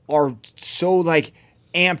are so like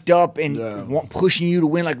amped up and pushing you to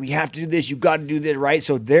win. Like, we have to do this. You got to do this, right?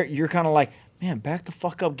 So you're kind of like, man, back the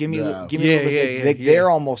fuck up. Give me a little bit. They're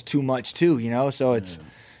almost too much too, So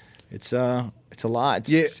it's a lot.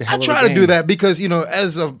 It's a hell I of a try to do game. that because,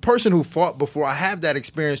 as a person who fought before, I have that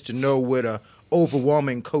experience to know what a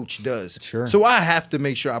overwhelming coach does. Sure. So I have to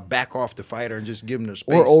make sure I back off the fighter and just give him the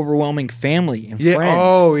space. Or overwhelming family and yeah. friends.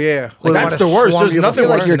 Oh, yeah. Well, Like, that's they the wanna worst. swarm There's you nothing I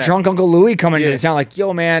feel worse like your than drunk Uncle Louie coming Yeah. into town, like,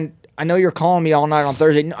 yo, man, I know you're calling me all night on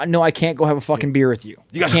Thursday. No, I can't go have a fucking beer with you.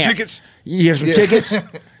 You got I some can't. tickets? You have some tickets?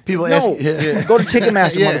 People No, ask. go to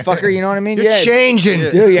Ticketmaster, motherfucker. You know what I mean? You're changing.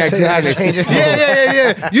 Dude, yeah, exactly.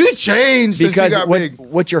 Yeah. You changed since Because you got big.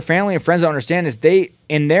 what your family and friends don't understand is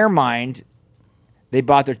in their mind, They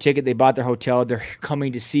bought their ticket. They bought their hotel. They're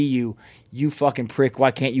coming to see you. You fucking prick.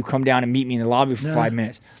 Why can't you come down and meet me in the lobby for 5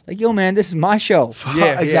 minutes? Like, yo, man, this is my show.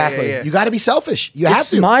 Exactly. You got to be selfish. You have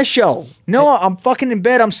This to. is my show. No, I'm fucking in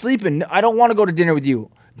bed. I'm sleeping. I don't want to go to dinner with you.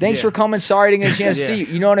 Thanks for coming. Sorry I didn't get a chance to see you.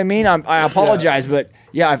 You know what I mean? I apologize, but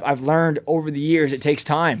I've learned over the years it takes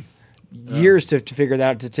time. Years to figure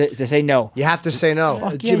that out, to say no. You have to say no.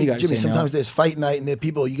 Fuck yeah, Jimmy, you gotta say no. sometimes there's fight night and there are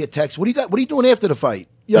people, you get texts. What do you got? What are you doing after the fight?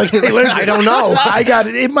 You're like, hey, listen, I don't know. I got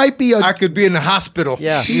it. It might be I could be in the hospital.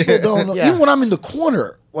 Yeah. People don't know. Yeah. Even when I'm in the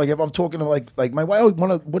corner, like if I'm talking to like my wife,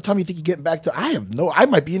 what time you think you're getting back to? I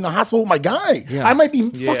might be in the hospital with my guy. Yeah. I might be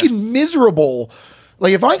fucking miserable.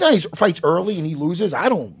 Like if my guy fights early and he loses, I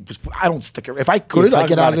don't stick it. If I could, I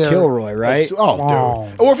get out of there. Kilroy, right? Dude.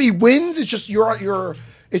 Or if he wins, it's just you're.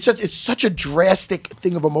 It's such a drastic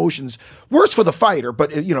thing of emotions. Worse for the fighter,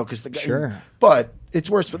 but because the guy. Sure. But it's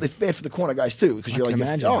worse it's bad for the corner guys too, because you're can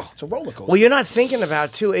like, imagine. it's a roller coaster. Well, you're not thinking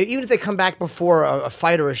about too. Even if they come back before a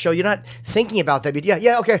fight or a show, you're not thinking about that. But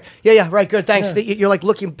okay, right, good, thanks. You're like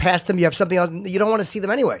looking past them. You have something else. You don't want to see them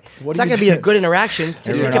anyway. It's not going to be a good interaction.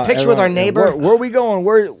 Take a picture with our neighbor. Where are we going?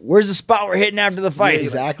 Where's the spot we're hitting after the fight?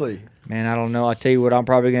 Exactly. Man, I don't know. I'll tell you what I'm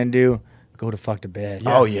probably going to do. Go to fuck to bed.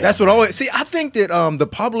 Oh yeah, That's what I always see. I think that the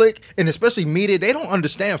public and especially media, they don't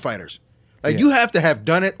understand fighters. Like you have to have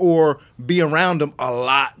done it or be around them a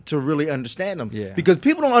lot to really understand them. Yeah. Because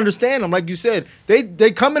people don't understand them. Like you said, they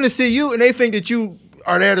come in to see you and they think that you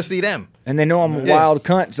are there to see them. And they know I'm a wild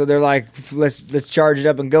cunt, so they're like, let's charge it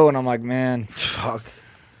up and go. And I'm like, man, Fuck.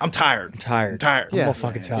 I'm tired. tired. Tired. I'm all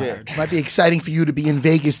fucking tired. Might be exciting for you to be in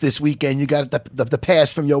Vegas this weekend. You got the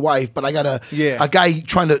pass from your wife, but I got a guy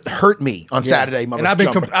trying to hurt me on Saturday. And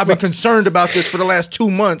I've been concerned about this for the last 2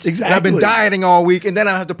 months. Exactly. And I've been dieting all week, and then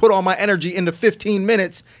I have to put all my energy into 15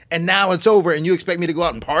 minutes, and now it's over, and you expect me to go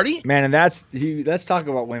out and party? Man, and let's talk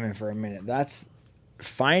about women for a minute. That's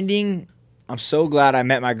finding. I'm so glad I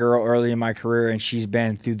met my girl early in my career, and she's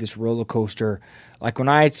been through this roller coaster. Like when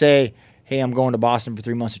I'd say, hey, I'm going to Boston for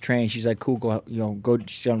 3 months to train. She's like, cool, go.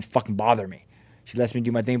 She don't fucking bother me. She lets me do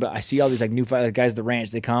my thing. But I see all these like new guys at the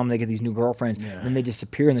ranch. They come, they get these new girlfriends, and then they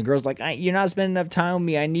disappear. And the girl's like, you're not spending enough time with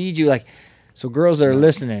me. I need you. Like, so girls that are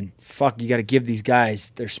listening, fuck, you got to give these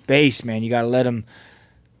guys their space, man. You got to let them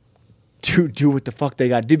do what the fuck they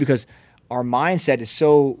got to do, because our mindset is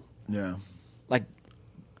so like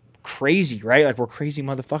crazy, right? Like we're crazy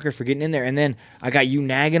motherfuckers for getting in there. And then I got you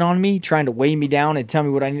nagging on me, trying to weigh me down and tell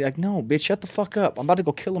me what I need. Like, no, bitch, shut the fuck up. I'm about to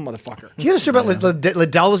go kill a motherfucker. You hear the story about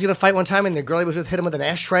Liddell was going to fight one time, and the girl he was with hit him with an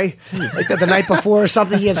ashtray like the night before or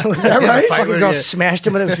something. He had something. right? Fucking girl smashed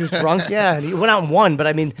him with it. She was drunk. Yeah, and he went out and won. But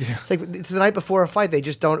I mean, it's like it's the night before a fight. They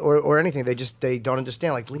just don't, or anything. They don't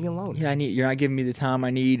understand. Like, leave me alone. Yeah, you're not giving me the time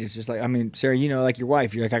I need. It's just like, I mean, Sarah, like your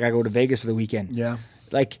wife. You're like, I got to go to Vegas for the weekend. Yeah.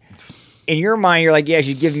 Like, in your mind, you're like, yeah,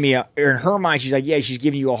 she's giving me or in her mind, she's like, yeah, she's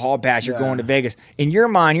giving you a hall pass. You're going to Vegas. In your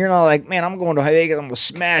mind, you're not like, man, I'm going to Vegas. I'm going to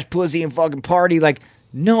smash pussy and fucking party. Like,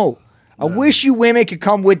 no. I wish you women could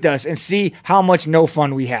come with us and see how much no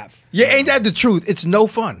fun we have. Yeah, ain't that the truth? It's no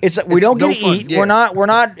fun. We don't get no to fun. eat. Yeah. We're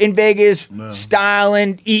not in Vegas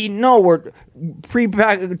styling, eating. No, we're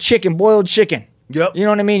pre-packed chicken, boiled chicken. Yep. You know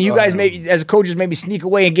what I mean? You guys maybe, as coaches, maybe sneak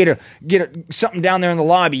away and get something down there in the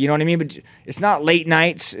lobby. You know what I mean? But it's not late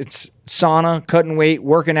nights. It's sauna, cutting weight,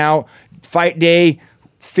 working out, fight day,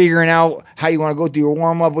 figuring out how you want to go through your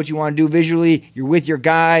warm up, what you want to do visually. You're with your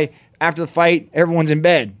guy. After the fight, everyone's in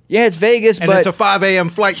bed. Yeah, it's Vegas, And but it's a 5 a.m.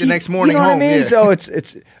 flight the next morning you know home. what I mean? Yeah. So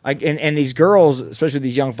it's like, and these girls, especially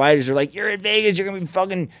these young fighters, are like, you're in Vegas, you're gonna be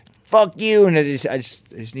fucking fuck you, and I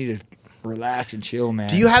just need to relax and chill, man.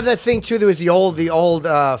 Do you have that thing too? There was the old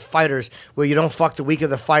fighters where you don't fuck the week of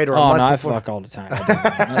the fight or a month I before. fuck all the time.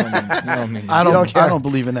 I I don't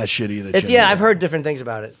believe in that shit either. Jimmy. I've heard different things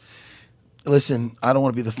about it. Listen, I don't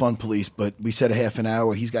want to be the fun police, but we said a half an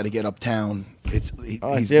hour. He's got to get uptown. He's we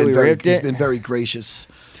been ripped it. been very gracious.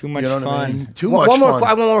 Too much You know what I fun. mean? Too One much more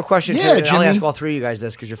fun. one more question. Yeah, too. I'll Jimmy. ask all three of you guys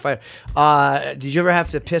this because you're fighter. Did you ever have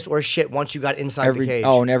to piss or shit once you got inside the cage?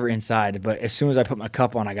 Oh, never inside. But as soon as I put my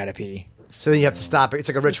cup on, I gotta pee. So then you have to stop it. It's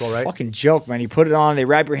like a ritual, right? Fucking joke, man. You put it on, they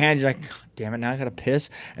wrap your hands. You're like, God damn it, now I gotta piss.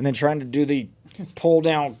 And then trying to do the pull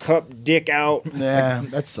down cup, dick out. Yeah,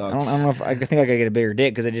 that sucks. I don't know if I think I gotta get a bigger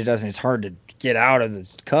dick because it just doesn't. It's hard to get out of the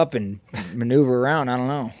cup and maneuver around. I don't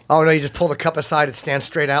know. Oh no, you just pull the cup aside. It stands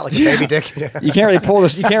straight out like a baby dick. You can't really pull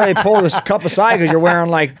this. You can't really pull this cup aside because you're wearing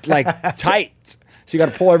like tights. So you got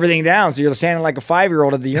to pull everything down. So you're standing like a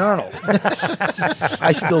 5-year-old at the urinal.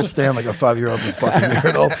 I still stand like a 5-year-old at the fucking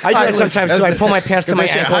urinal. I do that sometimes too. I pull my pants to my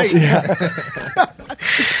ankles.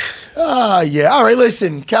 Yeah. All right,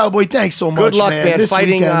 listen, Cowboy, thanks so much, Good luck, man. This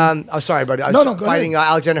Fighting, weekend- sorry, buddy. Go Fighting ahead.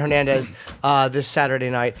 Alexander Hernandez this Saturday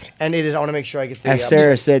night. And it is, I want to make sure I get the... As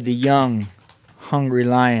Sarah said, the young, hungry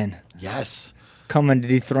lion Yes. coming to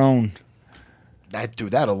dethrone.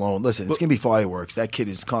 That alone. Listen, it's going to be fireworks. That kid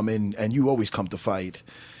is coming, and you always come to fight.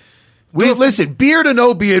 Listen, beard or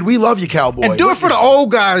no beard, we love you, Cowboy. And do it for the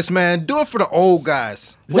old guys, man. Do it for the old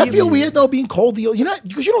guys. Does that feel weird, though, being cold? You're not,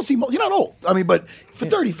 because you don't seem, you're not old. I mean, but for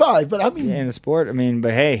 35, but I mean. Yeah, in the sport,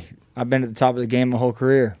 but hey, I've been at the top of the game my whole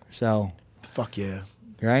career, so. Fuck yeah.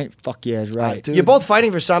 Right? Fuck yeah is right. Dude. You're both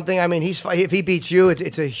fighting for something. I mean, if he beats you,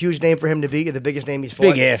 it's a huge name for him to beat. The biggest name he's fought.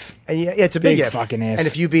 Big if. And yeah, it's a big if. Fucking if. And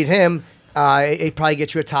if you beat him, it probably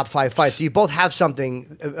gets you a top 5 fight. So you both have something.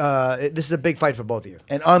 This is a big fight for both of you.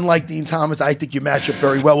 And unlike Dean Thomas, I think you match up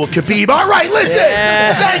very well with Khabib. All right, listen.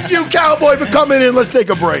 Thank you, Cowboy, for coming in. Let's take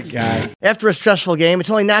a break. After a stressful game,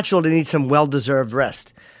 it's only natural to need some well-deserved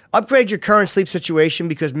rest. Upgrade your current sleep situation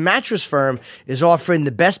because Mattress Firm is offering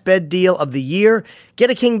the best bed deal of the year. Get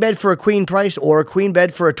a king bed for a queen price or a queen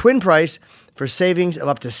bed for a twin price for savings of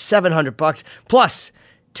up to $700. Plus,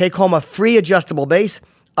 take home a free adjustable base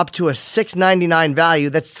up to a $699 value.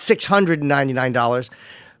 That's $699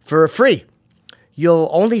 for free. You'll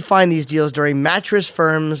only find these deals during Mattress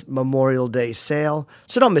Firm's Memorial Day sale,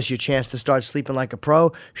 so don't miss your chance to start sleeping like a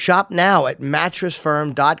pro. Shop now at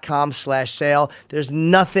mattressfirm.com/sale. There's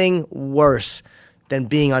nothing worse than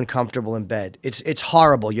being uncomfortable in bed. It's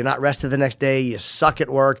horrible. You're not rested the next day. You suck at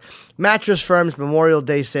work. Mattress Firm's Memorial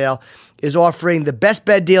Day sale is offering the best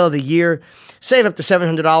bed deal of the year. Save up to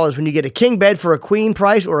 $700 when you get a king bed for a queen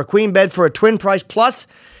price or a queen bed for a twin price. Plus,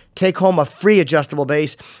 take home a free adjustable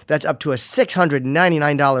base. That's up to a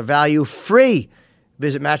 $699 value. Free.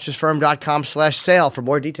 Visit mattressfirm.com/sale for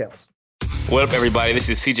more details. What up, everybody? This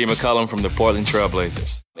is CJ McCollum from the Portland Trail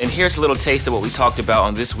Blazers. And here's a little taste of what we talked about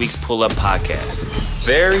on this week's Pull Up podcast.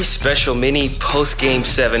 Very special mini post-Game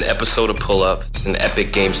 7 episode of Pull Up, an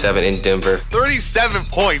epic Game 7 in Denver. 37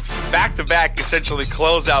 points, back-to-back, essentially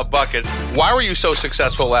closeout buckets. Why were you so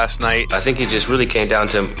successful last night? I think it just really came down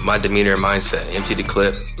to my demeanor and mindset. Empty the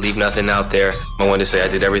clip, leave nothing out there. I wanted to say I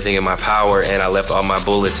did everything in my power, and I left all my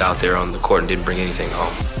bullets out there on the court and didn't bring anything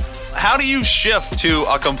home. How do you shift to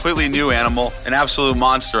a completely new animal, an absolute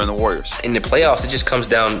monster in the Warriors? In the playoffs, it just comes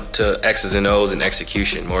down to X's and O's and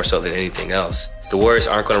execution more so than anything else. The Warriors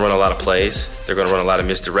aren't going to run a lot of plays. They're going to run a lot of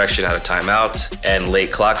misdirection out of timeouts and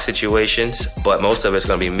late clock situations, but most of it's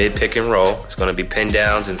going to be mid-pick and roll. It's going to be pin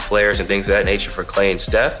downs and flares and things of that nature for Clay and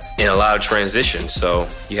Steph, and a lot of transition. So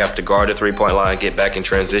you have to guard the three-point line, get back in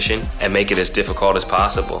transition, and make it as difficult as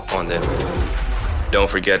possible on them. Don't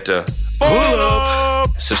forget to pull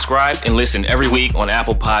up, subscribe, and listen every week on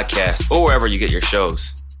Apple Podcasts or wherever you get your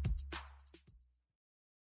shows.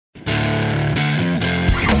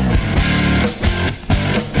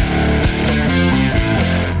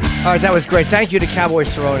 All right, that was great. Thank you to Cowboy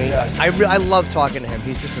Cerrone. Yes. I love talking to him.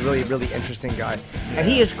 He's just a really, really interesting guy. Yeah. And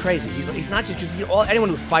he is crazy. He's not just anyone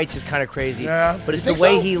who fights is kind of crazy. Yeah. But it's the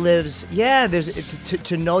way he lives. Yeah,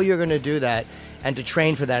 to know you're going to do that and to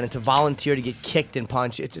train for that and to volunteer to get kicked and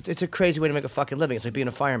punched. It's a crazy way to make a fucking living. It's like being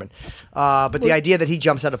a fireman. But the idea that he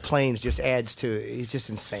jumps out of planes just adds to it. He's just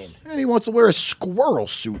insane. And he wants to wear a squirrel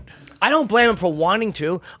suit. I don't blame him for wanting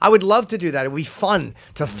to. I would love to do that. It would be fun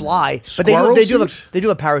to fly. But they do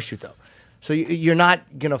a parachute, though. So you're not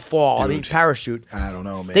going to fall. Dude. I mean, parachute. I don't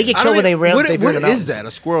know, man. They get killed when they ram. What is that? A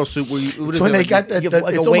squirrel suit? It's when they got that.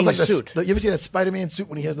 It's almost like suit. You ever see that Spider-Man suit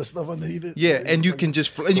when he has the stuff underneath it? Yeah, and you can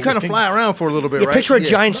just and you kind of fly around for a little bit, right? Picture a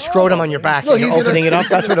giant scrotum on your back and you're opening it up.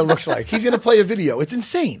 That's what it looks like. He's going to play a video. It's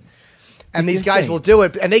insane. And these guys will do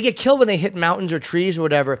it. And they get killed when they hit mountains or trees or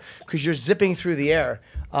whatever because you're zipping through the air.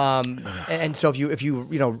 And so if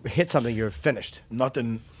you hit something, you're finished.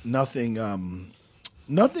 Nothing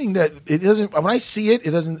that it doesn't. When I see it,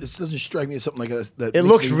 it doesn't strike me as something like that. It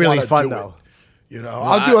looks really fun though.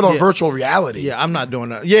 I'll do it on virtual reality. Yeah, I'm not doing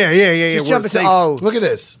that. Yeah. Just jump into, look at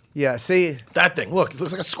this. Yeah, see that thing. Look, it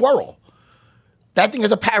looks like a squirrel. That thing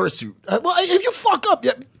has a parachute. Well, if you fuck up,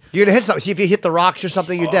 you're gonna hit something. See if you hit the rocks or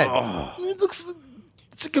something, you're dead. It looks.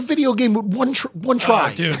 It's like a video game with one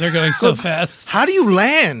try. Oh, dude, they're going so fast. How do you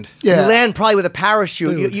land? Yeah. You land probably with a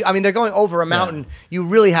parachute. I mean, they're going over a mountain. Yeah. You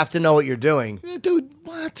really have to know what you're doing. Yeah, dude,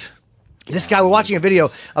 what? This guy, we're watching a video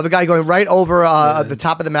of a guy going right over the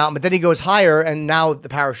top of the mountain, but then he goes higher, and now the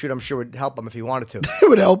parachute, I'm sure, would help him if he wanted to. It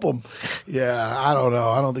would help him. Yeah, I don't know.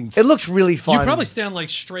 I don't think it looks really fun. You probably stand like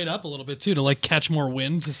straight up a little bit too to like catch more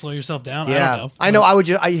wind to slow yourself down. Yeah, I know. I would.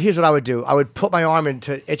 Here's what I would do. I would put my arm in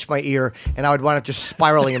to itch my ear, and I would wind up just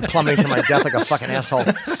spiraling and plummeting to my death like a fucking asshole.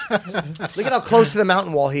 Look at how close to the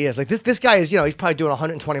mountain wall he is. Like this guy is. He's probably doing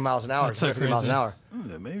 120 miles an hour, 150 miles an hour.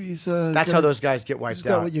 Maybe he's. That's how those guys get wiped he's out.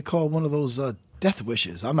 got what you call one of those death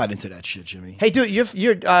wishes. I'm not into that shit, Jimmy. Hey, dude,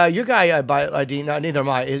 your guy by Dean, neither am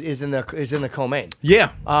I, is in the co-main.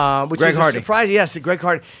 Yeah, which Greg is Hardy. a surprise. Yes, Greg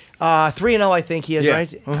Hardy, 3-0, I think he is, Yeah.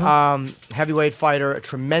 right? Uh-huh. Heavyweight fighter, a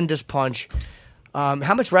tremendous punch.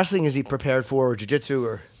 How much wrestling is he prepared for, or jiu-jitsu,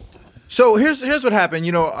 or? So here's what happened.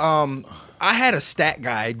 I had a stat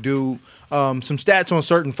guy do some stats on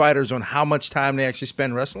certain fighters on how much time they actually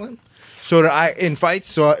spend wrestling. So that in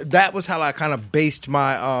fights. So that was how I kind of based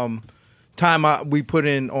my time we put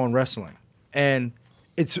in on wrestling, and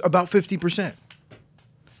it's about 50%.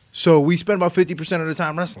 So we spend about 50% of the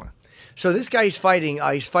time wrestling. So this guy he's fighting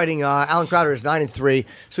Alan Crowder is 9-3,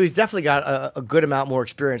 so he's definitely got a good amount more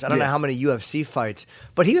experience. I don't know how many UFC fights,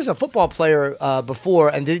 but he was a football player before.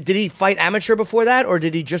 And did he fight amateur before that, or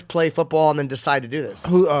did he just play football and then decide to do this?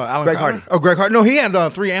 Who? Alan Greg Crowder? Hardy. Oh, Greg Hardy. No, he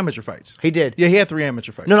had 3 amateur fights. He did. Yeah, he had 3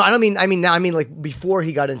 amateur fights. No, I don't mean. I mean like before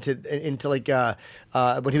he got into like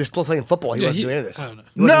when he was still playing football, he wasn't doing any of this. I don't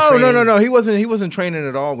know. No. He wasn't training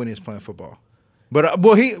at all when he was playing football. But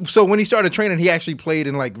so when he started training, he actually played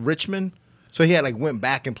in like Richmond. So he had went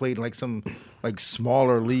back and played in like some like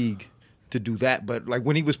smaller league to do that. But like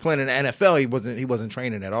when he was playing in the NFL, he wasn't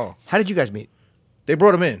training at all. How did you guys meet? They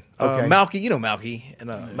brought him in. Okay. Malky, Malky and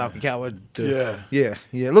Malky Coward. Yeah.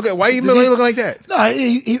 Look at why you looking like that? No, did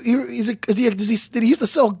he used to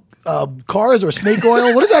sell cars or snake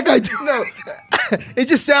oil? What does that guy do? No, it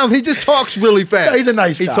just sounds. He just talks really fast. Yeah, he's a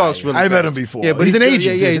nice guy. He talks really fast. I met him before. Yeah, but he's an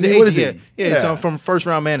agent. Yeah, isn't he? What is he? Yeah, he's from First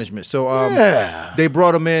Round Management. So they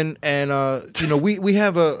brought him in, and we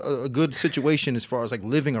have a good situation as far as like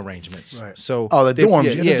living arrangements. Right. So the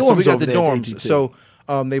dorms. Yeah, so we got the over there at dorms. AT&T. So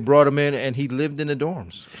they brought him in, and he lived in the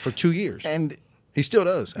dorms for 2 years, and he still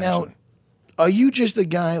does. Now, actually. Are you just a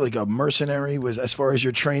guy like a mercenary? Was as far as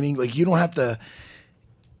your training, like you don't have to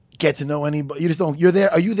get to know anybody. You just don't. You're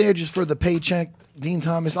there. Are you there just for the paycheck, Dean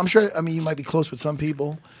Thomas? I'm sure. I mean, you might be close with some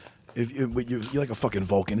people. But you're like a fucking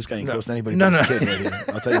Vulcan. This guy ain't close to anybody. No. Kid right here.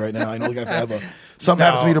 I'll tell you right now. I know the guy forever. Something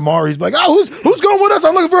happens to me tomorrow. He's like, oh, who's going with us?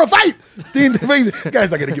 I'm looking for a fight. Dean, the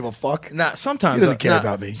guy's not gonna give a fuck. Nah, sometimes he doesn't care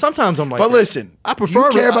about me. Sometimes I'm like, but that. listen, I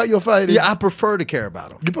prefer. You care about your fighters. Yeah, I prefer to care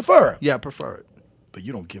about them. You prefer? Yeah, I prefer it. But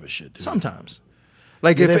you don't give a shit, dude. Sometimes.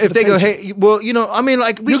 Like if they go, hey, well, I mean,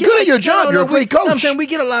 like you're good at your job. You're a great coach. I'm saying we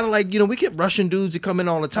get a lot of we get Russian dudes that come in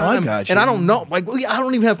all the time, I got you. and I don't know, I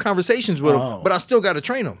don't even have conversations with them, but I still got to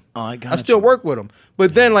train them. I still work with them,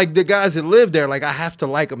 but then like the guys that live there, like I have to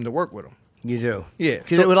like them to work with them. You do, yeah,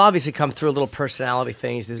 because it would obviously come through a little personality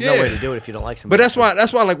things. There's no way to do it if you don't like somebody. But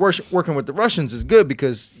that's why like working with the Russians is good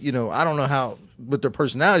because I don't know how with their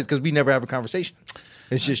personalities because we never have a conversation.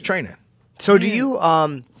 It's just training. So do you?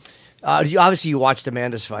 Obviously, you watched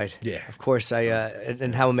Amanda's fight. Yeah, of course.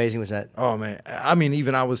 And how amazing was that? Oh man, I mean,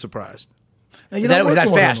 even I was surprised. That it was that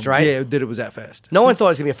fast, right? Yeah, it was that fast. No one thought it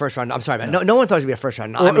was gonna be a first round. I'm sorry, man. No one thought it was gonna be a first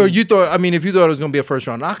round. Or you thought? I mean, if you thought it was gonna be a first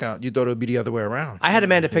round knockout, you thought it would be the other way around. I had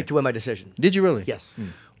Amanda pick to win my decision. Did you really? Yes.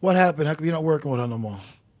 What happened? How come you're not working with her no more?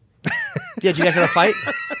 Yeah, did you guys have a fight?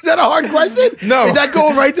 Is that a hard question? No. Is that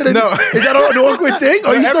going right to the? No. Is that an awkward thing?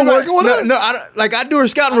 Are you still working with her? No, I do her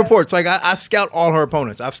scouting reports. Like I scout all her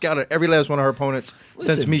opponents. I've scouted every last one of her opponents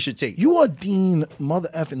since Misha Tate. You are Dean Mother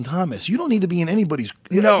effing Thomas. You don't need to be in anybody's.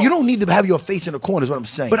 No. You don't need to have your face in a corner. Is what I'm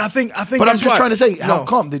saying. But I think. But I'm just trying to say, how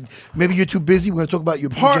come? Maybe you're too busy. We're going to talk about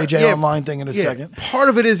your BJJ online thing in a second. Part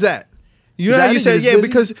of it is that. You know how you said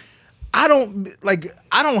because. I don't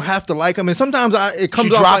have to like them, and sometimes it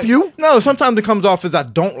comes off. She drop you? No, sometimes it comes off as I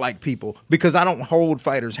don't like people because I don't hold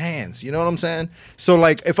fighters' hands. You know what I'm saying? So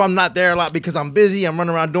like, if I'm not there a lot because I'm busy, I'm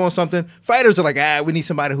running around doing something. Fighters are like, we need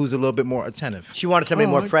somebody who's a little bit more attentive. She wanted somebody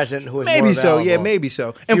more present who was maybe more so. available. Yeah, maybe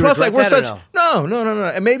so. And you plus, like we're such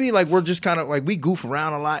no, and maybe like we're just kind of like we goof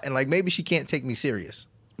around a lot, and like maybe she can't take me serious.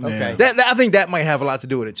 Okay, I think that might have a lot to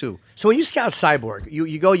do with it too. So when you scout Cyborg,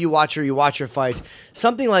 you go, you watch her fights.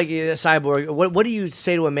 Something like Cyborg. What do you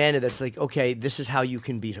say to Amanda that's like, okay, this is how you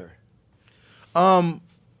can beat her?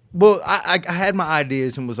 Well, I had my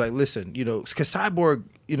ideas and was like, listen, because Cyborg,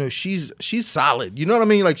 she's solid. You know what I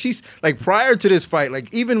mean? Like she's like prior to this fight,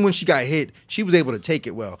 like even when she got hit, she was able to take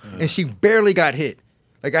it well, and she barely got hit.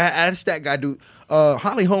 Like I had a stat guy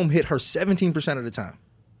Holly Holm hit her 17% of the time.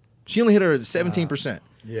 She only hit her at 17%.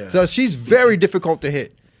 Yeah. So she's very difficult to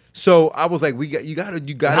hit. So I was like, you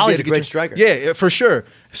gotta. Holly's a great striker. Yeah, for sure.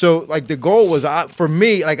 So like the goal was for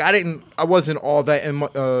me, like I wasn't all that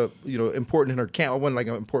important in her camp. I wasn't like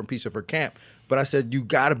an important piece of her camp. But I said you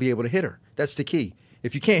got to be able to hit her. That's the key.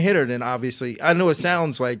 If you can't hit her, then obviously I know it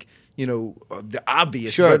sounds like the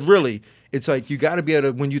obvious, but really it's like you got to be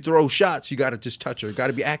able to. When you throw shots, you got to just touch her. Got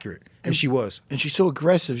to be accurate, and she was. And she's so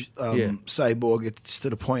aggressive, Cyborg. It's to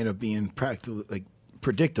the point of being practically like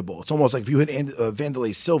predictable. It's almost like if you hit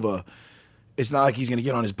Vanderlei Silva, it's not like he's going to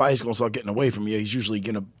get on his bicycle and start getting away from you. He's usually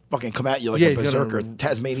going to fucking come at you like a berserker,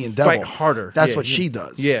 Tasmanian devil. Fight harder. That's what she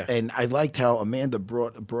does. Yeah. And I liked how Amanda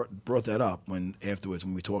brought that up afterwards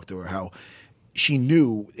when we talked to her, how she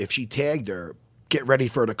knew if she tagged her, get ready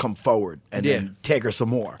for her to come forward and then tag her some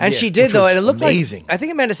more. And she did, though, and it looked amazing. I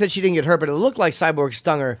think Amanda said she didn't get hurt, but it looked like Cyborg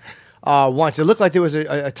stung her once. It looked like there was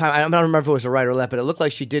a time, I don't remember if it was a right or left, but it looked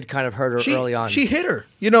like she did kind of hurt her early on. She hit her.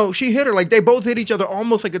 She hit her. Like, they both hit each other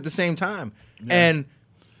almost like at the same time. Yeah. And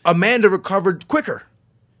Amanda recovered quicker.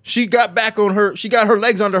 She got back on her, she got her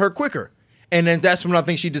legs under her quicker. And then that's when I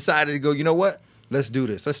think she decided to go, you know what? Let's do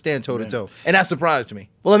this. Let's stand toe to toe. And that surprised me.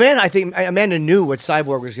 Well, I think Amanda knew what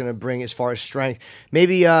Cyborg was going to bring as far as strength.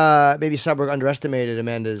 Maybe Cyborg underestimated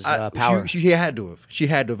Amanda's power. She had to have. She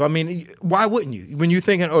had to have. I mean, why wouldn't you? When you're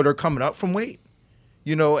thinking, they're coming up from weight,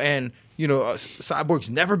 Cyborg's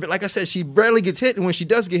never been, like I said, she barely gets hit, and when she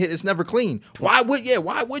does get hit, it's never clean. Why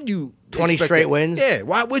would you 20 straight wins? Yeah,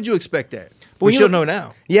 why would you expect that? Well, she'll know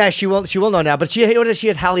now. Yeah, she will know now. But she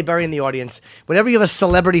had Halle Berry in the audience. Whenever you have a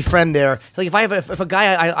celebrity friend there, like if a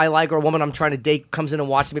guy I like or a woman I'm trying to date comes in and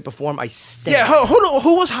watches me perform, I stand. Yeah,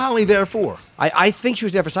 who was Halle there for? I think she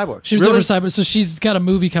was there for Cyborg. She was there for Cyborg, so she's got a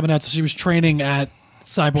movie coming out. So she was training at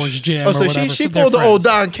Cyborg's gym. Oh, so she pulled the old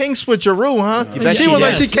Don King switcheroo, huh? She was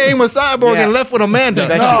like she came with Cyborg and left with Amanda.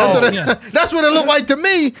 That's what it looked like to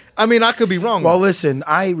me. I mean, I could be wrong. Well, listen,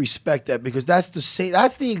 I respect that because that's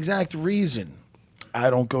the exact reason I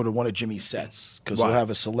don't go to one of Jimmy's sets because he'll have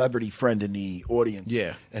a celebrity friend in the audience.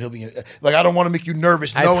 Yeah, and he'll be like, I don't want to make you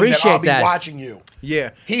nervous knowing that I'll be watching you. Yeah,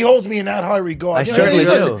 he holds me in that high regard. I certainly do.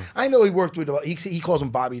 Listen, I know he worked with. He calls him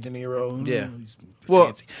Bobby De Niro. Yeah,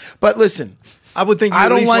 fancy. But listen. I would think you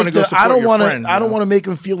at least want to go support your friend. I don't want to make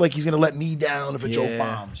him feel like he's going to let me down if a joke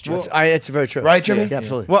bombs. Well, it's very true. Right, Jimmy? Yeah,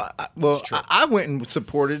 absolutely. Well, I went and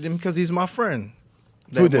supported him because he's my friend.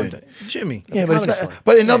 Who did? Jimmy. Yeah,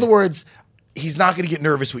 but in other words, he's not going to get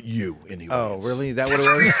nervous with you in the audience. Oh, really? Is that what it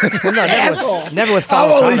was? Well, no, never with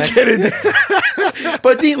follow I'm only comments. kidding.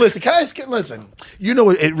 But Dean, listen, listen. You know,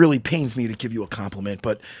 it really pains me to give you a compliment,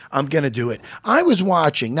 but I'm going to do it. I was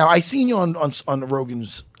watching. Now, I seen you on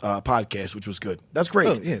Rogan's podcast, which was good. That's great.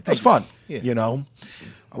 Oh, yeah, that's fun. Yeah.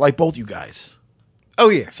 I like both you guys. Oh,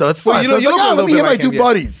 yeah. So that's fun. Well, let me hear my two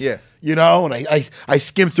buddies. Yeah. And I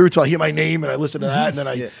skimmed through till I hear my name and I listen to that, and then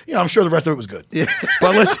I'm sure the rest of it was good. Yeah.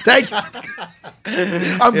 But listen, thank you.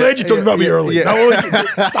 I'm glad you talked about me early. Yeah.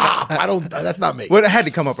 Stop. That's not me. Well, it had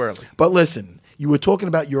to come up early. But listen, you were talking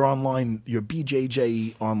about your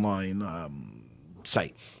BJJ online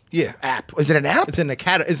site. Yeah. App. Is it an app? It's an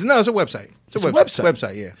academy. It's a website. It's a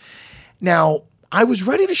website. Yeah. Now, I was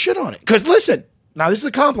ready to shit on it. Because listen, now this is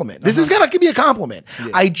a compliment. This is going to give me a compliment. Yeah.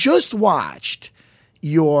 I just watched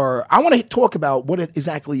I want to talk about what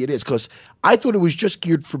exactly it is, because I thought it was just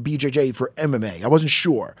geared for BJJ, for MMA. I wasn't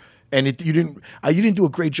sure. And you didn't do a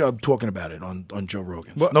great job talking about it on Joe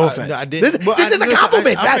Rogan. Well, no offense. I didn't. This is a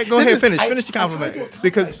compliment. Go ahead, finish the compliment.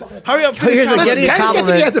 Because hurry up. Getting a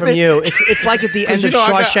compliment from you. It's like at the end of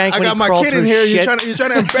Shawshank. I got my kid in here. You're trying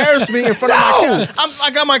to embarrass me in front of my kid. I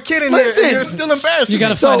got my kid in here, and you're still embarrassing me. You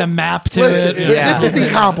got to find a map to it. This is the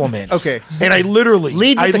compliment. Okay. And I literally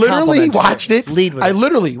watched it. I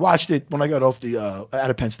literally watched it when I got off out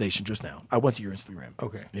of Penn Station just now. I went to your Instagram.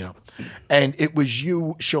 Okay. And it was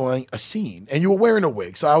you showing a scene, and you were wearing a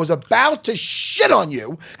wig. So I was about to shit on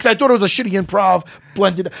you because I thought it was a shitty improv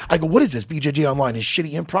blended. I go, what is this BJJ Online? Is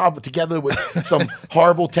shitty improv together with some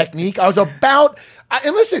horrible technique? I was about,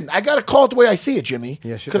 and listen, I got to call it the way I see it, Jimmy.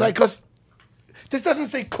 Yeah, sure. Because this doesn't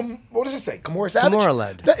say, what does it say? Kimura Savage? Kimura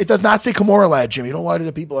Lad. It does not say Kimura Lad, Jimmy. Don't lie to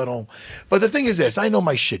the people at home. But the thing is this, I know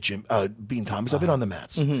my shit, Jim, Bean Thomas. I've been on the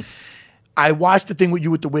mats. Mm-hmm. I watched the thing with you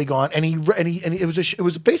with the wig on, and it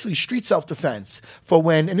was basically street self-defense for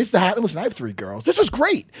when, and this is the happen. Listen, I have 3 girls. This was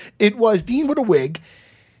great. It was Dean with a wig.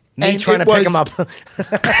 Me trying to pick him up.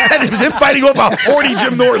 And it was him fighting off a horny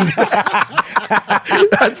Jim Norton.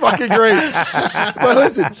 That's fucking great. But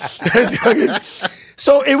listen,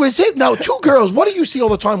 So it was hit. Now, two girls. What do you see all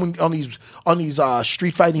the time on these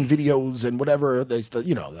street fighting videos and whatever? There's I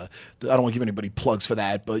don't want to give anybody plugs for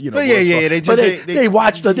that, but But yeah. They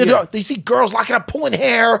watch they see girls locking up, pulling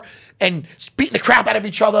hair, and beating the crap out of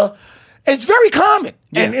each other. And it's very common.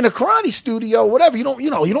 Yeah. And in a karate studio, whatever, you don't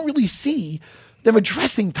really see them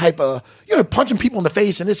addressing type of, punching people in the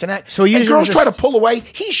face and this and that. So and girls try to pull away.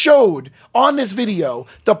 He showed on this video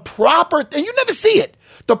the proper, and you never see it,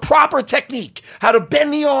 the proper technique, how to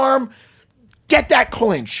bend the arm, get that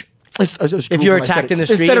clinch. If you're attacked in the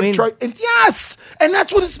street, yes, and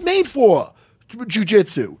that's what it's made for.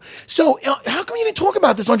 Jiu-jitsu. So how come you didn't talk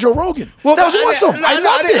about this on Joe Rogan? Well, that was awesome. I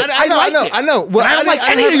loved it. I know. Well, I don't like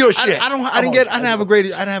any of your shit. I didn't have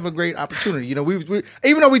a great opportunity. We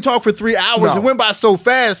even though we talked for 3 hours, it went by so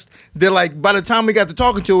fast that like by the time we got to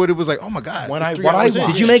talking to it was like, oh my god.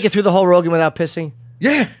 Did you make it through the whole Rogan without pissing?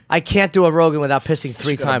 Yeah. I can't do a Rogan without pissing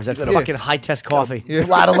 3 times. That's fucking high test coffee.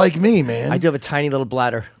 Bladder like me, man. I do have a tiny little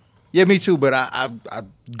bladder. Yeah, me too. But I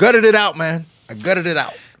gutted it out, man. I gutted it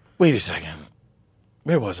out. Wait a second.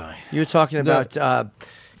 Where was I? You were talking about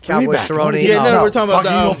Cowboy Cerrone. Yeah, no, we're talking about you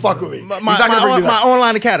don't fuck with me. My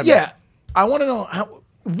online academy. Yeah, I want to know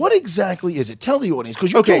what exactly is it? Tell the audience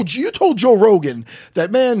because you told Joe Rogan that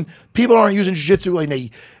man, people aren't using jiu-jitsu and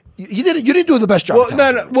you didn't do the best job.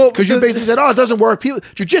 Because you basically said, it doesn't work.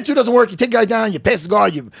 Jiu-jitsu doesn't work. You take a guy down, you pass his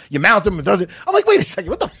guard, you mount him, it doesn't. I'm like, wait a second,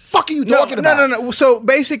 what the fuck are you talking about? No. So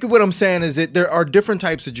basically, what I'm saying is that there are different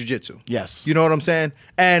types of jiu-jitsu. Yes, you know what I'm saying,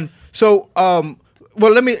 and so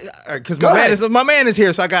well, let me, because my man is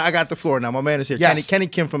here, so I got the floor now. My man is here, yes. Kenny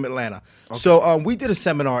Kim from Atlanta. Okay. So we did a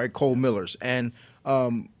seminar at Cole Miller's, and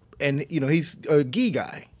he's a gi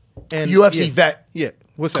guy, and UFC vet. Yeah,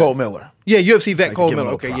 what's Cole that? Miller. Yeah, UFC vet Cole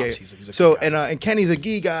Miller. Okay, props. yeah. He's a so guy. And Kenny's a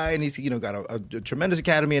gi guy, and he's got a tremendous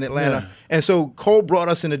academy in Atlanta. Yeah. And so Cole brought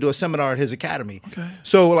us in to do a seminar at his academy. Okay.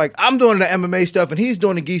 So like I'm doing the MMA stuff, and he's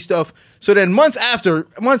doing the gi stuff. So then months after,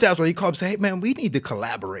 he called and said, "Hey man, we need to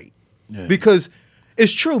collaborate because."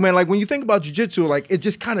 It's true, man. Like when you think about jiu-jitsu, like it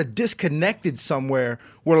just kind of disconnected somewhere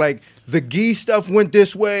where like the gi stuff went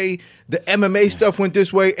this way, the MMA stuff went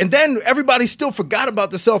this way, and then everybody still forgot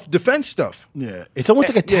about the self-defense stuff. Yeah. It's almost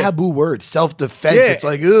like a taboo word, self-defense. Yeah. It's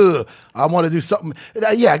like, ugh, I want to do something.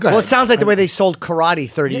 Yeah, go ahead. Well, it sounds like the way they sold karate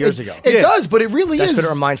 30 years ago. It does, but it really That's is. That's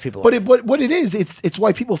what it reminds people of. But what it is, it's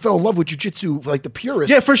why people fell in love with jiu-jitsu, like the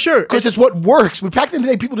purists. Yeah, for sure. Because it's what works. Back in the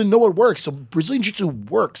day, people didn't know what works. So Brazilian jiu-jitsu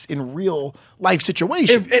works in real life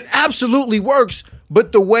situations. It absolutely works.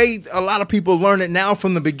 But the way a lot of people learn it now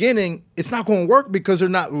from the beginning, it's not going to work because they're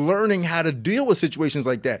not learning how to deal with situations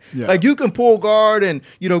like that. Yeah. Like you can pull guard and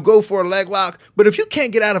go for a leg lock, but if you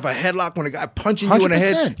can't get out of a headlock when a guy punching 100%. You in the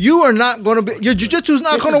head, you are not going to be. Your jiu-jitsu is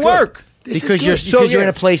not going to work because you're in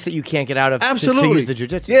a place that you can't get out of. Absolutely, to use the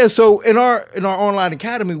jiu-jitsu. Yeah. So in our online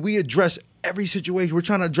academy, we address every situation. We're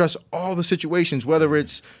trying to address all the situations, whether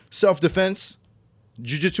it's self-defense,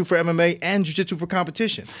 jiu-jitsu for MMA, and jiu-jitsu for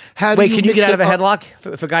competition. Can you get out of a headlock?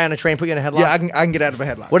 If a guy on a train put you in a headlock? Yeah, I can get out of a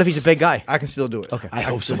headlock. What if he's a big guy? I can still do it. Okay. I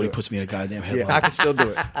hope somebody puts me in a goddamn headlock. Yeah, I can still do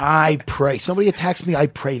it. I pray. Somebody attacks me, I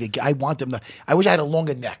pray. I want them to. I wish I had a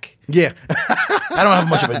longer neck. Yeah. I don't have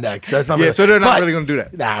much of a neck, so that's not so they're not really going to do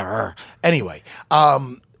that. Nah. Anyway, how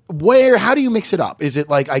do you mix it up? Is it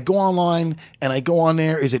like I go online and I go on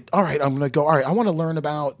there? Is it, all right, I'm going to go, all right, I want to learn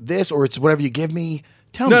about this, or it's whatever you give me?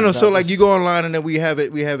 No. So like you go online and then we have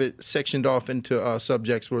it sectioned off into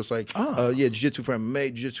subjects where it's like, jiu-jitsu for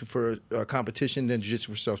MMA, jiu-jitsu for competition, then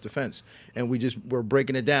jiu-jitsu for self-defense, and we're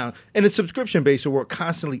breaking it down, and it's subscription based, so we're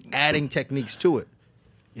constantly adding techniques to it.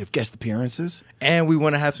 You have guest appearances, and we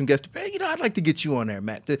want to have some guest appearances. I'd like to get you on there,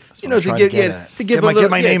 Matt. To get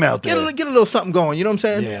my name out there, get a little something going. You know what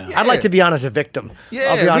I'm saying? Yeah. I'd like to be on as a victim.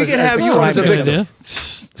 Yeah, we can have you on as a victim.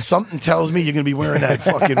 Something tells me you're going to be wearing that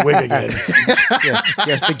fucking wig again.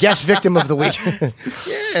 Yes, the guest victim of the week.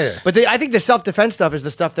 Yeah. But I think the self-defense stuff is the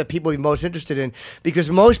stuff that people are most interested in because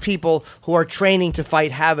most people who are training to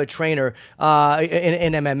fight have a trainer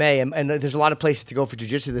in MMA, and there's a lot of places to go for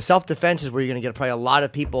jiu-jitsu. The self-defense is where you're going to get probably a lot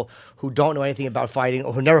of people who don't know anything about fighting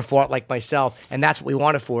or who never fought like myself, and that's what we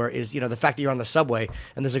want it for is, the fact that you're on the subway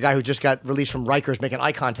and there's a guy who just got released from Rikers making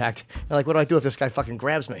eye contact. And like, what do I do if this guy fucking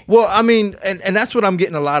grabs me? Well, I mean, and that's what I'm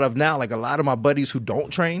getting a lot of now. Like a lot of my buddies who don't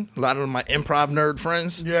train, a lot of my improv nerd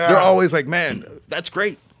friends, they're always like, man, that's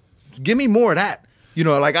great. Give me more of that.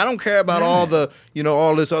 Like I don't care about all the,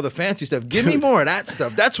 all this other fancy stuff. Give me more of that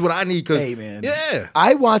stuff. That's what I need. Hey, man. Yeah.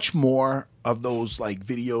 I watch more of those like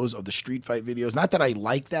videos of the street fight videos. Not that I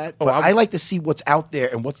like that, but I like to see what's out there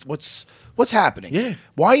and what's happening. Yeah.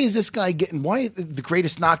 Why is this guy getting? Why the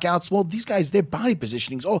greatest knockouts? Well, these guys, their body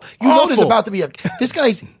positioning's all. You know, there's about to be this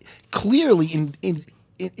guy's clearly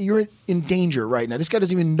you're in danger right now. This guy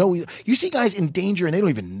doesn't even know. You see guys in danger and they don't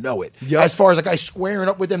even know it. Yep. As far as a guy squaring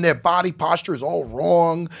up with them, their body posture is all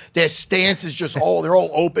wrong. Their stance is just they're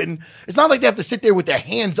all open. It's not like they have to sit there with their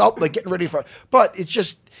hands up, like getting ready for. But it's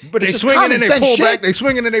just. But they swing and they pull back. They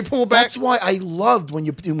swing and they pull back. That's why I loved when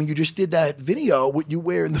you just did that video. What you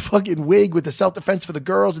wear in the fucking wig with the self defense for the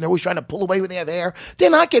girls, and they're always trying to pull away when they have hair. They're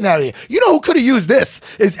not getting out of here. You know who could have used this?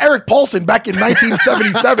 Is Eric Paulson back in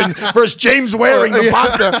 1977 versus James Waring, the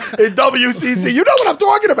boxer in WCC. You know what I'm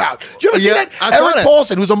talking about? Did you ever see that? Eric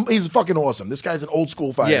Paulson, he's fucking awesome. This guy's an old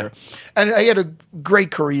school fighter, and he had a great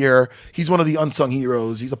career. He's one of the unsung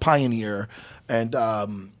heroes. He's a pioneer, and.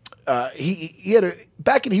 He had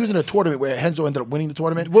he was in a tournament where Henzo ended up winning the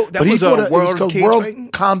tournament. Well, that was a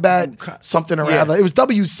World Combat something or other. It was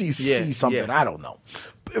WCC something. I don't know.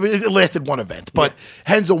 It lasted one event, but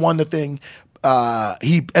Henzo won the thing.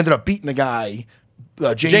 He ended up beating a guy,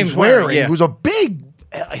 James Waring, who's a big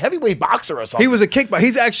heavyweight boxer or something. He was a kickboxer.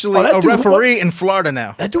 He's actually a referee in Florida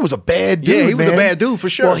now. That dude was a bad dude. Yeah, he was a bad dude for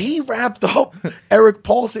sure. Well, he wrapped up Eric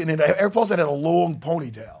Paulson, and Eric Paulson had a long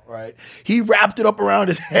ponytail. Right, he wrapped it up around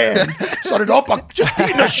his hand, started just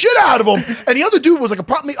beating the shit out of him. And the other dude was like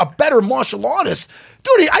probably a better martial artist.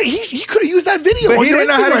 Dude, he could have used that video. But he didn't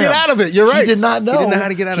know how to get out of it. You're right. He did not know. He didn't know how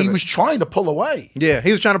to get out of it. He was trying to pull away. Yeah,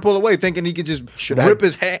 he was trying to pull away, thinking he could just rip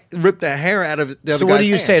the hair out of the other guy's So what do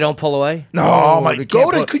you say? Don't pull away? No,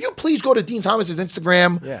 could you please go to Dean Thomas's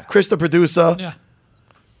Instagram? Yeah. Chris the producer. Yeah.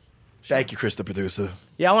 Thank you, Chris the producer.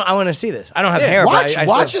 Yeah, I want to see this. I don't have hair.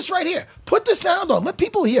 Watch this right here. Put the sound on. Let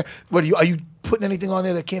people hear. Are you putting anything on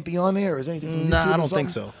there that can't be on there? Or is anything from Nah, I don't think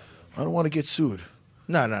so. I don't want to get sued.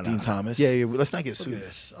 No. Dean Thomas. Yeah, let's not get sued. Look at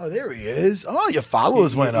this. Oh, there he is. Oh, your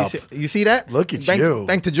followers went up. You see that? Look at you.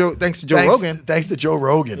 Thanks to Joe Rogan. Thanks to Joe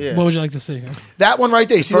Rogan. Yeah. What would you like to see? That one right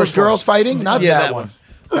there. You see those girls fighting? Not that one.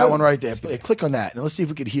 one. That one right there. Click on that, and let's see if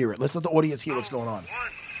we can hear it. Let's let the audience hear what's going on.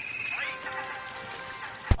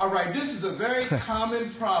 All right, this is a very common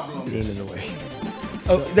problem. Dean in the way.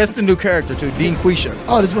 Oh, that's the new character too, Dean Quisha.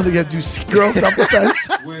 Oh, this one that you have to do girl self-defense?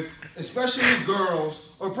 With especially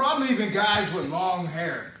girls, or probably even guys with long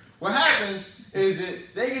hair. What happens is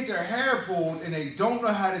that they get their hair pulled and they don't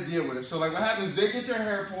know how to deal with it. So like what happens, they get their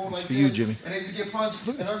hair pulled like this, Jimmy. and they just get punched,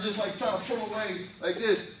 and they're just like trying to pull away like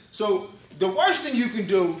this. So the worst thing you can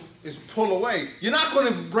do is pull away. You're not going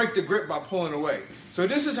to break the grip by pulling away. So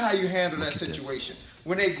this is how you handle that situation.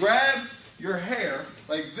 When they grab your hair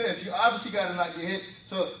like this, you obviously got to not get hit.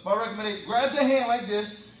 So my recommendation, grab the hand like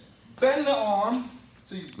this, bend the arm.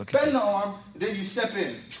 So you bend the arm, and then you step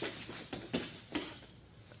in.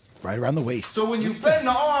 Right around the waist. So when you bend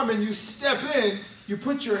the arm and you step in, you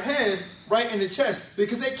put your head right in the chest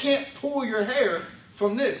because they can't pull your hair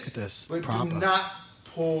from this. Look at this. But do not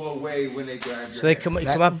pull away when they grab your hair. So they come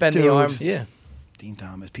up, bend the arm. Yeah. Dean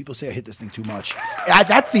Thomas. People say I hit this thing too much.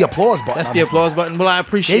 That's the applause button. That's the applause button. Well, I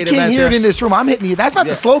appreciate it. They can't hear it in this room. I'm hitting you. That's not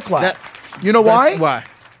the slow clap. You know why? Why?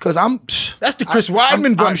 Because That's the Chris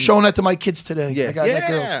Weidman button. I'm showing that to my kids today. Yeah. I got that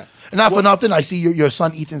girls. And not for nothing, I see your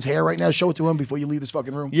son Ethan's hair right now. Show it to him before you leave this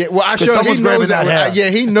fucking room. Yeah, well, he knows that. Hair.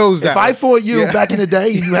 Yeah, he knows that. If I fought you back in the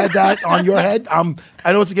day and you had that on your head, I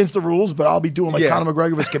know it's against the rules, but I'll be doing like Conor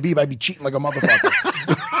McGregor versus Khabib. I'd be cheating like a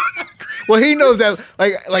motherfucker. Well, he knows that.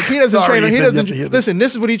 Like he doesn't train. He doesn't listen.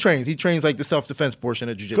 This is what he trains. He trains like the self-defense portion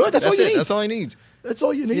of jiu-jitsu. Good. That's all you need. That's all he needs. That's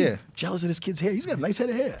all you need. Yeah. Jealous of this kid's hair. He's got a nice head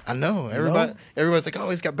of hair. I know. Everybody's like,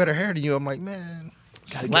 oh, he's got better hair than you. I'm like, man,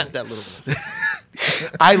 slap that little bit.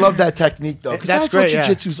 I love that technique though, because that's great, what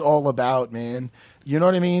jiu-jitsu's all about, man. You know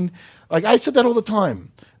what I mean? Like I said that all the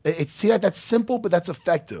time. That's simple, but that's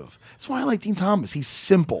effective. That's why I like Dean Thomas. He's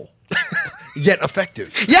simple. Yet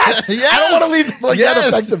effective. Yes. I don't want to leave the yet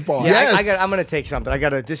effective part. Yeah, I'm going to take something. I got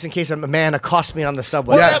to, just in case a man accosts me on the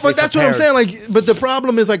subway. Well, but that's what I'm saying. Like, but the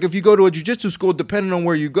problem is, like, if you go to a jiu-jitsu school, depending on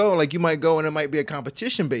where you go, like, you might go and it might be a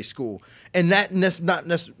competition-based school, and that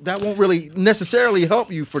won't really necessarily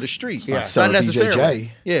help you for the street. Yeah, not necessarily.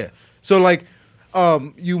 BJJ. Yeah. So, like,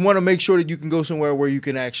 you want to make sure that you can go somewhere where you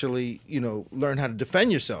can actually, learn how to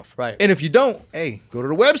defend yourself. Right. And if you don't, hey, go to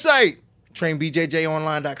the website,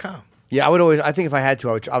 trainbjjonline.com. Yeah, I think if I had to,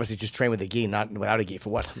 I would obviously just train with a gi, not without a gi. For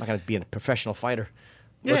what? I'm not going to be a professional fighter.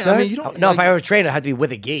 Yeah, I mean, you don't. No, if I ever train, it had to be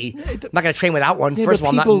with a gi. I'm not going to train without one. Yeah, First of all,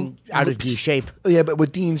 I'm not in out of gi shape. Yeah, but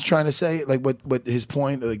what Dean's trying to say, like what his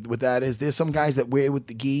point, like with that is, there's some guys that wear with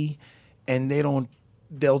the gi, and they don't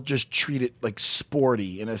they'll just treat it like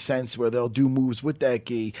sporty in a sense where they'll do moves with that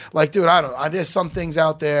gi. Like, dude, I don't know. There's some things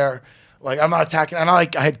out there. Like, I'm not attacking. And I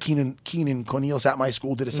had Keenan Cornelius at my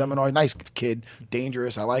school, did a seminar. Nice kid,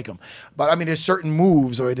 dangerous. I like him. But, I mean, there's certain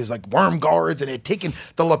moves where there's like worm guards and they're taking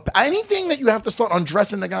anything that you have to start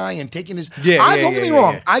undressing the guy and taking his. Don't get me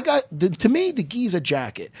wrong. To me, the gi's a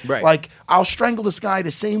jacket. Right. Like, I'll strangle this guy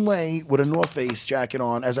the same way with a North Face jacket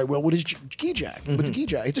on as I will with his gi jacket. With the gi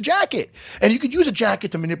jacket. It's a jacket. And you could use a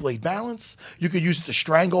jacket to manipulate balance. You could use it to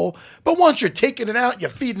strangle. But once you're taking it out,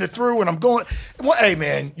 you're feeding it through, and I'm going, hey,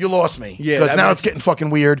 man, you lost me. Yeah, because now it's getting fucking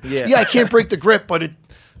weird. Yeah. I can't break the grip, but it,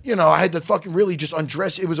 I had to fucking really just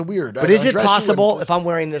undress. It was a weird. But is it possible if I'm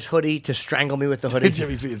wearing this hoodie to strangle me with the hoodie?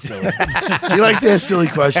 Jimmy's being silly. He likes to ask silly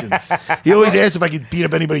questions. He always asks if I could beat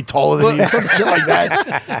up anybody taller than me, some shit like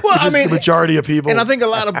that. Well, I mean, the majority of people. And I think a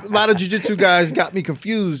lot of jiu-jitsu guys got me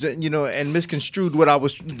confused, and misconstrued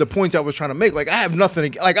the points I was trying to make. Like, I have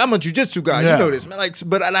nothing. Like, I'm a jiu-jitsu guy. Yeah. You know this, man. Like,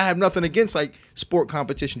 but I have nothing against like sport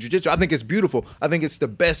competition jiu-jitsu. I think it's beautiful. I think it's the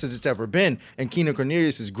best as it's ever been. And Keenan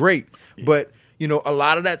Cornelius is great, but. A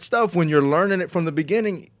lot of that stuff, when you're learning it from the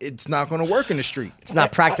beginning, it's not going to work in the street. It's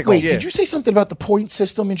not practical. Wait, did you say something about the point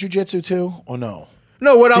system in jiu-jitsu too, or no?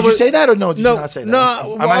 No, Did you say that or no? Did you not say that?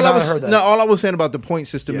 No, I might not have heard that. No, all I was saying about the point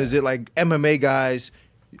system is it like MMA guys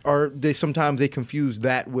sometimes they confuse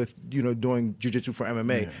that with doing jiu-jitsu for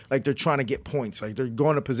MMA. Yeah. Like they're trying to get points. Like they're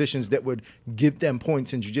going to positions that would get them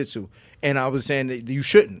points in jiu-jitsu. And I was saying that you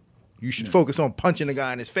shouldn't. You should focus on punching the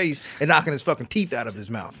guy in his face and knocking his fucking teeth out of his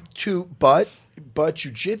mouth. But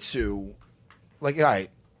jiu-jitsu, like, all right,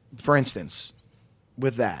 for instance,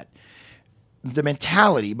 with that, my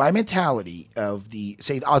mentality of the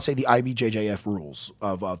IBJJF rules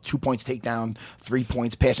of 2 points takedown, 3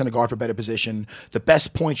 points, passing the guard for better position, the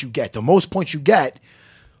best points you get, the most points you get,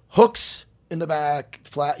 hooks in the back,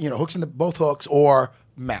 flat, hooks in both hooks or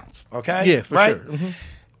mounts, okay? Yeah, for right? sure. Mm-hmm.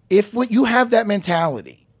 If you have that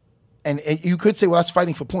mentality, and you could say, well, that's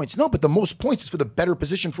fighting for points. No, but the most points is for the better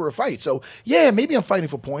position for a fight. So, yeah, maybe I'm fighting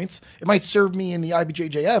for points. It might serve me in the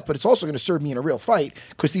IBJJF, but it's also going to serve me in a real fight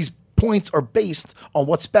because these points are based on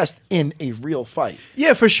what's best in a real fight.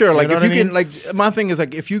 Yeah, for sure. Like, if you can, like, my thing is,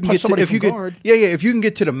 like, if you can punch get to, if you can, if you can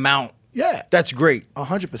get to the mount, yeah, that's great.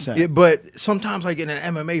 100%. Yeah, but sometimes, like in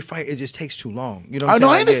an MMA fight, it just takes too long. You know what I'm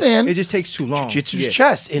saying? I understand. It just takes too long. Jiu-jitsu's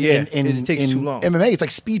chess. It takes too long. MMA, it's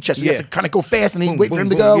like speed chess. You have to kind of go fast and then wait for him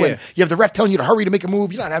to go. And you have the ref telling you to hurry to make a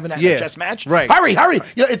move. You're not having that in a chess match. Right. Hurry.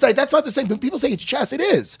 It's like, that's not the same. People say it's chess. It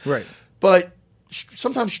is. Right. But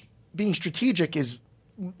sometimes being strategic is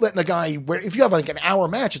letting a guy, if you have like an hour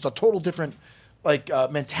match, it's a total different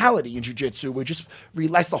mentality in jiu-jitsu where just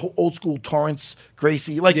relax the whole old school Torrance,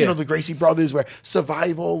 Gracie, the Gracie brothers where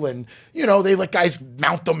survival and, they let guys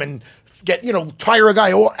mount them and get, tire a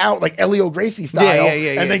guy out like Elio Gracie style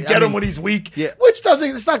and then get him when he's weak, which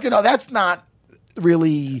that's not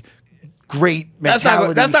really great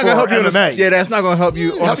mentality. That's not going to help you. That's not going to help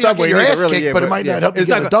you on Subway. Your ass kicked, but it might not help you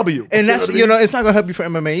get a W. And that's it's not going to help you for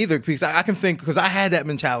MMA either because I can think because I had that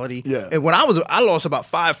mentality. Yeah. And when I lost about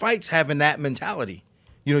 5 fights having that mentality.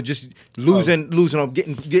 Just losing them,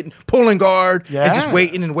 getting pulling guard and just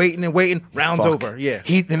waiting, rounds over. Yeah.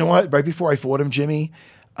 You know what? Right before I fought him, Jimmy,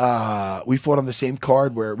 we fought on the same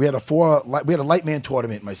card where we had a light man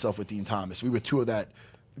tournament, myself with Dean Thomas. We were 2 of that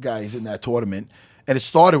guys in that tournament. And it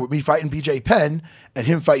started with me fighting BJ Penn and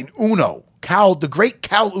him fighting Uno. The great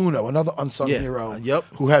Cal Uno, another unsung hero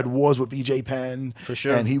who had wars with BJ Penn. For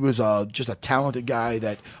sure. And he was just a talented guy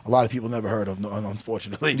that a lot of people never heard of,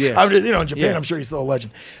 unfortunately. Yeah. I mean, in Japan, I'm sure he's still a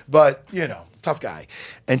legend. But, tough guy.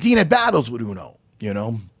 And Dean had battles with Uno,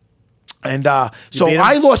 And so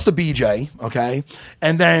I lost to BJ, okay?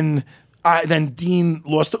 And then Dean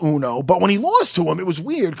lost to Uno. But when he lost to him, it was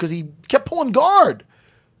weird because he kept pulling guard.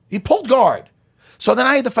 He pulled guard. So then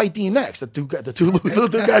I had to fight Dean next. The two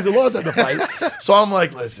guys who lost had to fight. So I'm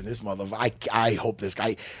like, listen, this motherfucker, I hope this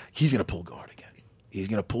guy, he's going to pull guard again. He's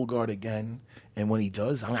going to pull guard again. And when he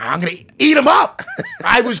does, I'm going to eat him up.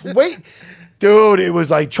 I was waiting. Dude, it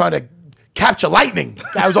was like trying to capture lightning.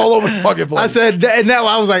 I was all over the fucking place. I said, and now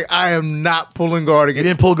I was like, I am not pulling guard again. He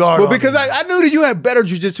didn't pull guard. Well, because I knew that you had better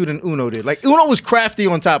jiu-jitsu than Uno did. Like, Uno was crafty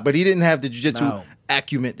on top, but he didn't have the jiu-jitsu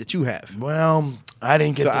acumen that you have. Well, I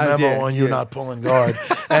didn't get the memo on you not pulling guard,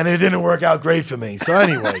 and it didn't work out great for me. So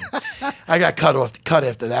anyway, I got cut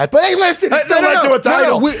after that. But hey, listen, it still led to a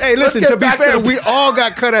title. Hey, listen, to be fair, we all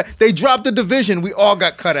got cut. They dropped the division. We all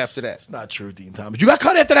got cut after that. That's not true, Dean Thomas. You got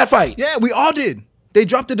cut after that fight. Yeah, we all did. They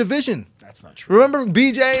dropped the division. That's not true. Remember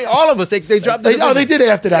BJ? All of us. They dropped the division. Oh, they did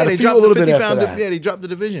after that. Yeah, a little bit after that. Yeah, they dropped the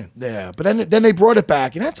division. Yeah, but then they brought it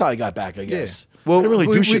back, and that's how I got back, I guess. Yeah. Well, I didn't really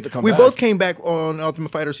do shit to come we back. both came back on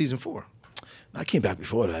Ultimate Fighter Season 4. I came back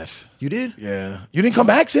before that. You did? Yeah. You didn't come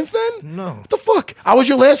back since then? No. What the fuck? I was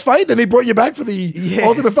your last fight, then they brought you back for the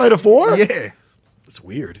Ultimate Fighter 4? Yeah. That's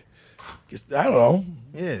weird. I don't know.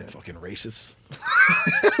 Yeah. Fucking racist.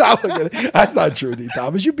 That's not true, D.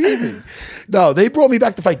 Thomas. You beat me. No, they brought me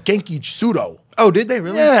back to fight Genki Sudo. Oh, did they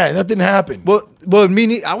really? Yeah, that didn't happen. Well,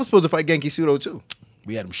 I was supposed to fight Genki Sudo too.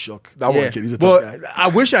 We had him shook. That one kid, he's a tough guy. I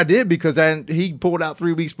wish I did because he pulled out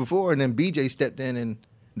 3 weeks before, and then BJ stepped in, and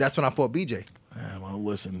that's when I fought BJ. Well,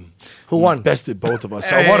 listen. Who won? Bested both of us.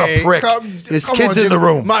 So what a prick. This kid's in the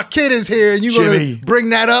room. My kid is here, and you're going to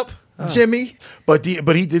bring that up, Jimmy? But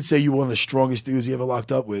he did say you were one of the strongest dudes he ever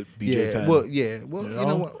locked up with, BJ Penn. Well, you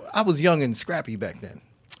know what? I was young and scrappy back then.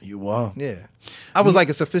 You were. Yeah. I was like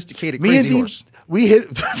a sophisticated crazy horse. We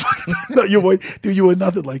hit. No, you were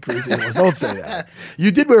nothing like crazy horse. Don't say that.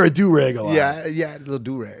 You did wear a do-rag a lot. Yeah, a little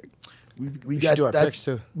do-rag. We got do our picks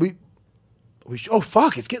too. Oh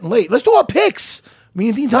fuck! It's getting late. Let's do our picks. Me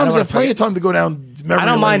and Dean Thomas have plenty of time to go down memory I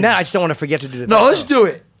don't mind lane. that. I just don't want to forget to do that. No, let's do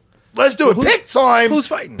it. Let's do it. Pick time. Who's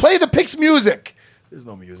fighting? Play the picks music. There's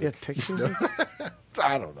no music. Yeah, picks music.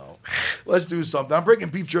 I don't know. Let's do something. I'm bringing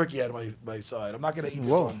beef jerky out of my side. I'm not gonna eat this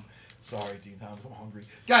one. Sorry, Dean Thomas. I'm hungry.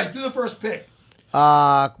 Guys, do the first pick.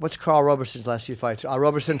 What's Carl Roberson's last few fights?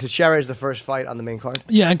 Roberson Teixeira is the first fight on the main card.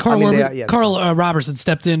 Yeah, and Carl Robertson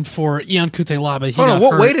stepped in for Ion Cutelaba. Hold on,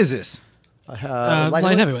 what weight is this?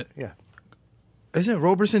 Light heavyweight. Yeah. Isn't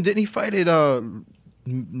Roberson? Didn't he fight at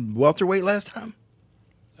welterweight last time?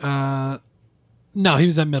 No, he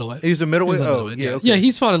was at middleweight. He was a middleweight. Yeah,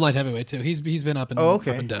 he's fought at light heavyweight too. He's been up and up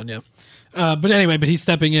and down. Yeah, but he's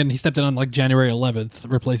stepping in. He stepped in on like January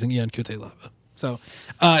 11th, replacing Ion Cutelaba. So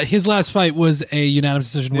his last fight was a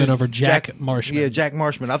unanimous decision win over Jack Marshman. Yeah, Jack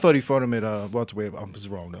Marshman. I thought he fought him at welterweight. I was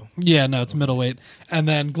wrong though. Yeah, no, it's middleweight. And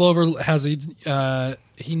then Glover has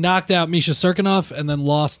he knocked out Misha Serkinov and then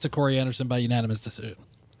lost to Corey Anderson by unanimous decision.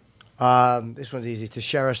 This one's easy.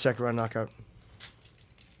 Teixeira, second round knockout.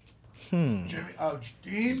 Jimmy,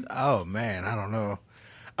 Dean? Oh man, I don't know.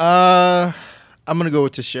 I'm gonna go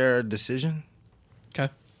with Teixeira decision.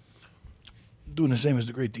 Okay. Doing the same as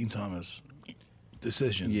the great Dean Thomas.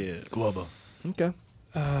 Decision. Yeah. Glover. Okay.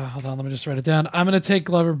 Hold on, let me just write it down. I'm going to take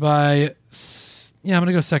Glover by... I'm going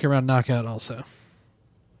to go second round knockout also.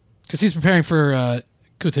 Because he's preparing for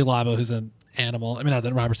Cutelaba, who's an animal. I mean, not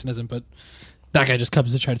that Robertson isn't, but that guy just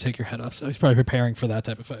comes to try to take your head off. So he's probably preparing for that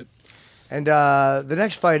type of fight. And the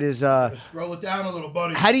next fight is... scroll it down a little,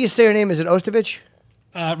 buddy. How do you say her name? Is it Ostovich?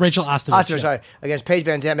 Rachel Ostovich. Ostovich, sorry. Against Paige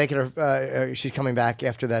Van Zandt, making her... she's coming back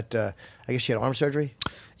after that... I guess she had arm surgery?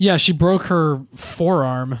 Yeah, she broke her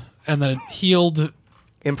forearm and then it healed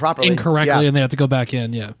incorrectly, and they had to go back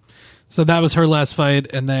in. Yeah, so that was her last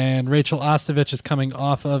fight, and then Rachel Ostovich is coming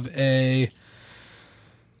off of she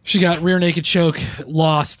got rear naked choke,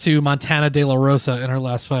 lost to Montana De La Rosa in her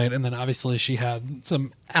last fight, and then obviously she had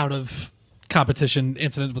some out of competition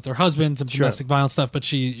incident with her husband, some domestic violence stuff, but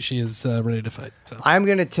she is ready to fight. So I'm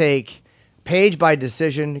gonna take Paige by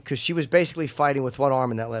decision because she was basically fighting with one arm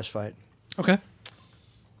in that last fight. Okay.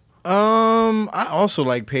 I also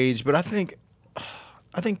like Paige, but I think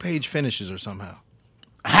Paige finishes her somehow.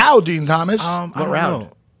 How, Dean Thomas? What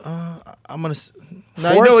round? I'm gonna.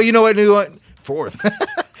 No, you know what? Fourth.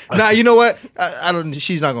 Nah, you know what? I don't.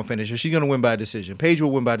 She's not gonna finish her. She's gonna win by decision. Paige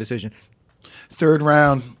will win by decision. Third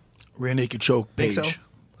round, rear naked choke. Paige. Think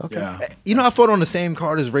so? Okay. Yeah. You know, I fought on the same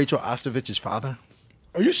card as Rachel Ostovich's father.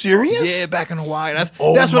 Are you serious? Yeah, back in Hawaii. That's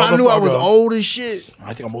Oh, when I knew I was motherfucker. old as shit.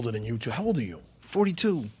 I think I'm older than you too. How old are you?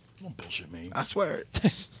 42. Don't bullshit me. I swear.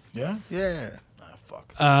 Yeah? Yeah.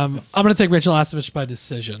 Fuck. I'm going to take Rachel Ostovich by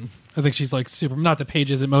decision. I think she's like super. Not that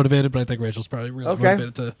Paige isn't motivated, but I think Rachel's probably really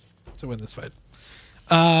motivated to win this fight.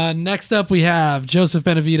 Next up, we have Joseph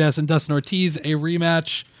Benavidez and Dustin Ortiz, a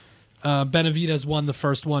rematch. Benavidez won the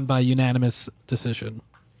first one by unanimous decision.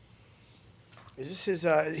 Is this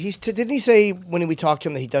his? Didn't he say when we talked to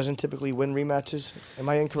him that he doesn't typically win rematches? Am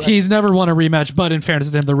I incorrect? He's never won a rematch, but in fairness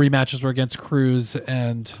to him, the rematches were against Cruz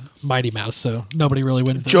and Mighty Mouse, so nobody really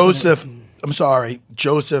wins. Joseph, I'm sorry,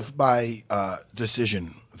 Joseph by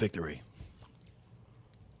decision victory.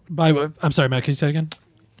 I'm sorry, Matt. Can you say it again?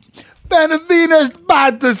 Benavidez by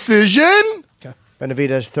decision. Okay.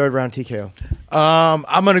 Benavidez third round TKO.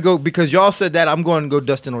 I'm gonna go because y'all said that. I'm going to go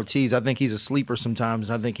Dustin Ortiz. I think he's a sleeper sometimes,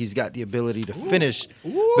 and I think he's got the ability to finish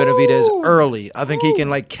Benavidez early. I think he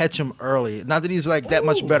can catch him early. Not that he's that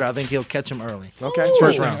much better. I think he'll catch him early. Okay,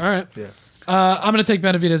 first round. All right. Yeah. I'm going to take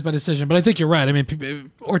Benavidez by decision, but I think you're right. I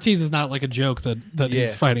mean, Ortiz is not like a joke that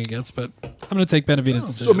he's fighting against, but I'm going to take Benavidez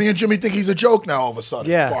decision. So me and Jimmy think he's a joke now all of a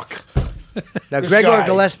sudden. Yeah. Fuck. Now, This Gregor guy.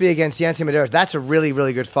 Gillespie against Yancy Medeiros. That's a really,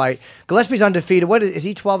 really good fight. Gillespie's undefeated. What is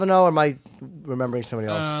he 12-0, or am I remembering somebody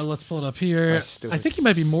else? Let's pull it up here. That's stupid. I think he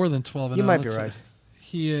might be more than 12-0. You might be Let's see. right.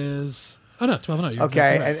 He is. Oh no, 12-0. You're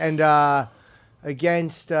Okay, exactly right. and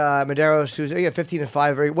against Medeiros, who's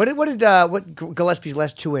 15-5. What Gillespie's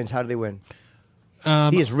last 2 wins? How did they win?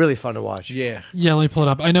 He is really fun to watch. Yeah. Yeah, let me pull it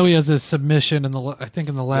up. I know he has a submission in the. I think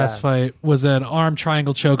in the last fight was an arm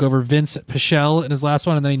triangle choke over Vince Pichel in his last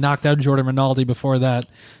one, and then he knocked out Jordan Rinaldi before that.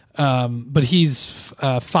 But he's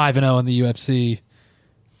 5-0 in the UFC.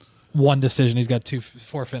 1 decision. He's got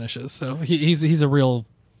 4 finishes. So he's a real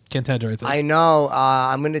contender. I think. I know.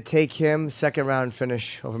 I'm going to take him second round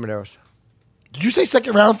finish over Medeiros. Did you say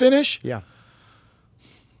second round finish? Yeah.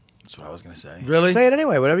 That's what I was going to say. Really? Say it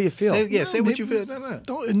anyway, whatever you feel. Say what you feel. No.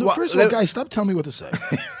 Don't, first of all, guys, stop telling me what to say.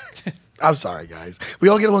 I'm sorry, guys. We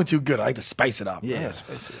all get along too good. I like to spice it up. Yeah,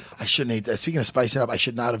 spice it up. I shouldn't eat that. Speaking of spicing up, I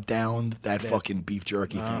should not have downed that fucking beef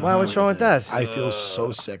jerky thing. Why? What's wrong with that? I feel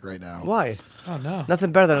so sick right now. Why? Oh no.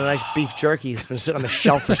 Nothing better than a nice beef jerky that's been sitting on the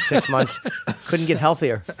shelf for 6 months. Couldn't get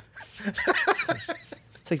healthier.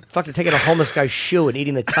 It's like fucking taking a homeless guy's shoe and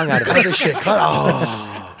eating the tongue out of Cut it. this shit. Cut.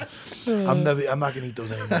 Oh. I'm not gonna eat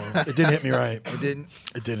those anymore. It didn't hit me right.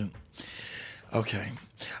 It didn't. Okay.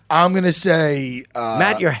 I'm gonna say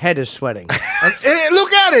Matt, your head is sweating.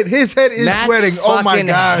 Look at it. His head is Matt's sweating. Oh my fucking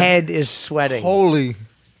God. head is sweating. Holy.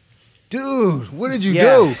 Dude, what did you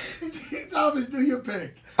Yeah. do? Thomas, do your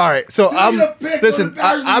pick. All right, so I'm your pick. listen. Don't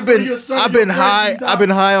embarrass me I've for been your son, I've your been high. friend, I've been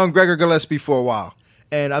high on Gregor Gillespie for a while,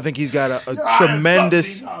 and I think he's got a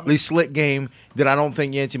tremendously slick game that I don't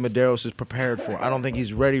think Yancy Medeiros is prepared for. I don't think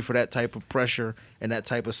he's ready for that type of pressure and that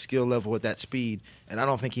type of skill level at that speed, and I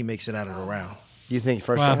don't think he makes it out of the round. You think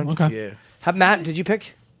first Wow, round? okay. Yeah. Matt, did you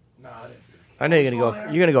pick? No, I didn't. I know you're gonna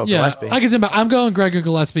go. You're gonna go Yeah, Gillespie. I can see. I'm going Gregor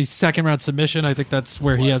Gillespie second round submission. I think that's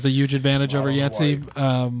where he has a huge advantage over Yancy.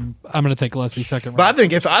 I'm going to take Gillespie second round. But I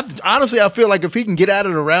think I feel like if he can get out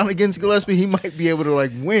of the round against Gillespie, he might be able to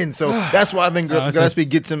like win. So that's why I think I see. Gillespie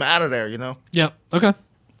gets him out of there. You know. Yep. Okay.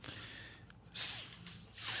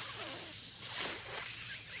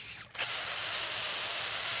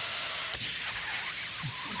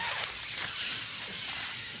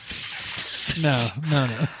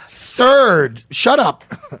 No. Third. Shut up.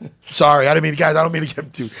 Sorry, I didn't mean, guys. I don't mean to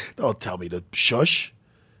get too. Don't tell me to shush.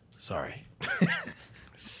 Sorry.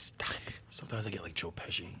 Stop. Sometimes I get like Joe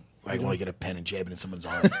Pesci. Right when I get a pen and jab it in someone's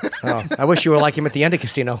arm. Oh, I wish you were like him at the end of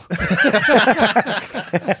Casino.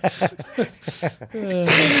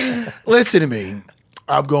 Listen to me.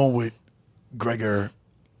 I'm going with Gregor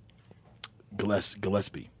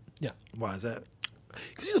Gillespie. Yeah. Why is that?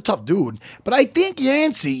 Because he's a tough dude. But I think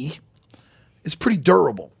Yancy is pretty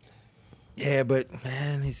durable. Yeah, but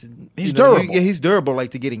man, he's durable. He's durable,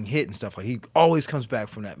 like to getting hit and stuff. Like he always comes back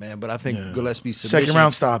from that, man. But I think Gillespie's submission, Second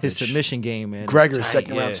round stoppage. his submission game, man. is Gregor's tight,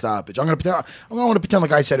 second yeah. round stoppage. I'm going to pretend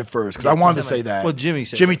like I said it first because I wanted to pretend say like- that. well, Jimmy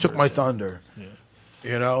said Jimmy it took first. my thunder. Yeah.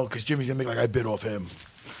 You know, because Jimmy's gonna make like I bit off him.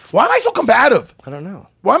 Why am I so combative? I don't know.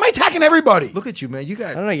 Why am I attacking everybody? Look at you, man. You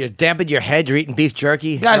got. I don't know. You're damping your head. You're eating beef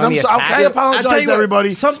jerky. Guys, You're on the attack. I apologize I'll tell you to what,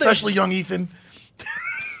 everybody, something- especially young Ethan.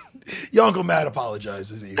 Your Uncle Matt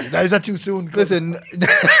apologizes, Ethan. Is that too soon? Listen,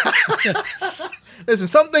 listen.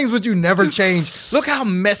 Some things would you never change. Look how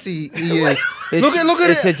messy he is. Look at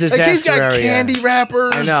it's it. a Like he's got disaster area. candy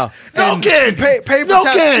wrappers. I know. No and candy. paper No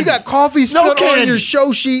towels. candy. You got coffee No spilled on candy. your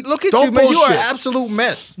show sheet. Look at Don't you, man. You are an bullshit. absolute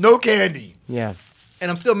mess. No candy. Yeah. And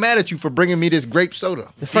I'm still mad at you for bringing me this grape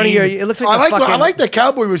soda. The front of your. It looks like I like that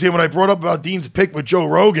Cowboy was here when I brought up about Dean's pick with Joe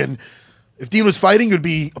Rogan. If Dean was fighting, it would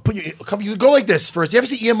be you go like this first. You ever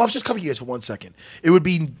see Ian Muffs? Just cover your ears for 1 second. It would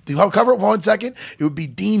be cover it for 1 second. It would be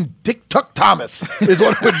Dean Dick Tuck Thomas is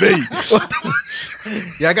what it would be.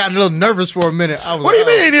 Yeah, I got a little nervous for a minute. I was What do you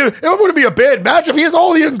like, mean? It wouldn't be a bad matchup. He has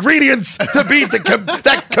all the ingredients to beat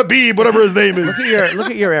that Khabib, whatever his name is. Look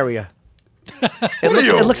at your area. What are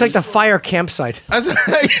you? It looks like the fire campsite.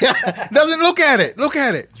 Doesn't look at it. Look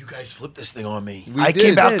at it. You guys flipped this thing on me. We I did.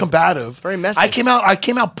 came out Did. combative. Very messy. I came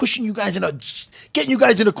out pushing you guys getting you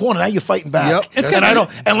guys in a corner. Now you're fighting back. Yep. It's and kinda- I don't.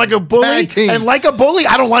 And like a bully. Tag team. And like a bully,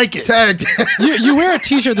 I don't like it. Tag. You wear a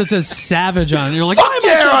T-shirt that says "Savage" on it. You're like, Fuck why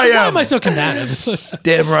yeah, I why am. am I so combative? It's like,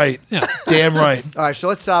 Damn right. Yeah. Damn right. All right, so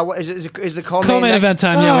let's. What is the co-main co-main next? event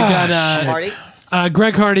time. Yeah, we got Hardy.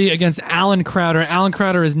 Greg Hardy against Alan Crowder. Alan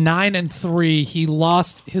Crowder is 9-3. He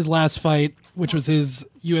lost his last fight, which was his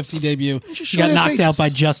UFC debut. should He show got their knocked out faces. by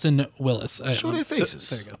Justin Willis. Show their faces.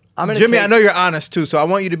 There you go. I'm gonna Jimmy, take- I know you're honest too, so I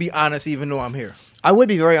want you to be honest, even though I'm here. I would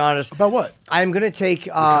be very honest. About what? I'm going to take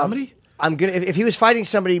comedy? I'm gonna if he was fighting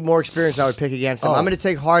somebody more experienced, I would pick against him. Oh. I'm going to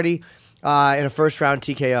take Hardy. in a first-round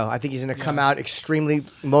TKO. I think he's going to come out extremely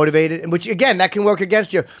motivated, which, again, that can work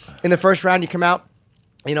against you. In the first round, you come out,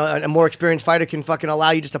 a more experienced fighter can fucking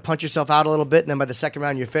allow you just to punch yourself out a little bit, and then by the second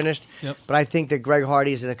round, you're finished. Yep. But I think that Greg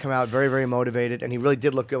Hardy is going to come out very, very motivated, and he really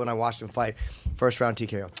did look good when I watched him fight. First-round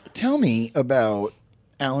TKO. Tell me about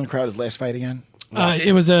Alan Crowder's last fight again.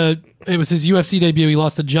 It was his UFC debut. He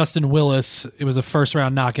lost to Justin Willis. It was a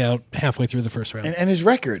first-round knockout halfway through the first round. And his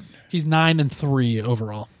record? He's 9-3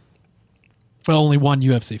 overall. But only one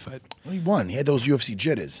UFC fight. Only one. He had those UFC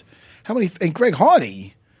jitters. How many? And Greg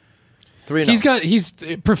Hardy, 3-0. He's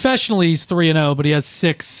professionally he's 3-0, but he has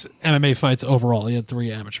 6 MMA fights overall. He had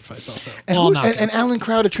 3 amateur fights also. And Alan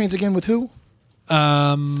Crowder trains again with who?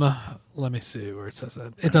 Let me see where it says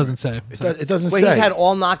that. It doesn't say. It doesn't say. Wait, he's had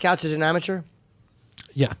all knockouts as an amateur?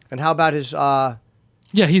 Yeah. And how about his? Yeah,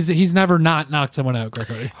 he's never not knocked someone out, Greg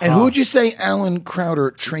Hardy. And who would you say Alan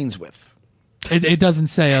Crowder trains with? It doesn't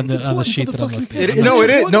say on the sheet that I'm looking at. No, it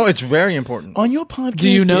is. No, it's very important. On your podcast, do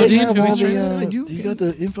you know, Dean? Do you got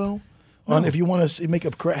the info on if you want to make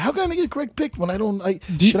a correct? How can I make a correct pick when I don't?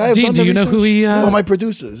 Should I have Dean, done do the you know research? who he? My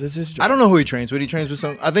producers. It's his job. I don't know who he trains with. He trains with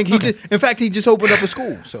some. I think he just. In fact, he just opened up a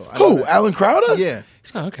school. So who? Alan Crowder? Yeah.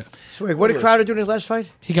 Oh, okay. So wait, what did Crowder do in his last fight?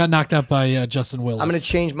 He got knocked out by Justin Willis. I'm going to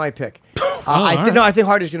change my pick. Right. I think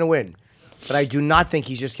Hardy's going to win, but I do not think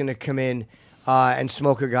he's just going to come in and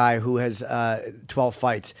smoke a guy who has 12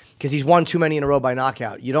 fights because he's won too many in a row by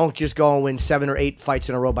knockout. You don't just go and win 7 or 8 fights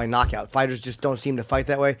in a row by knockout. Fighters just don't seem to fight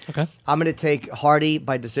that way. Okay. I'm going to take Hardy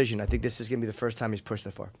by decision. I think this is going to be the first time he's pushed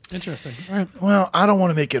that far. Interesting. All right. Well, I don't want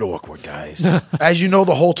to make it awkward, guys. As you know,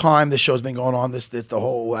 the whole time this show's been going on, this the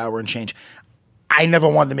whole hour and change, I never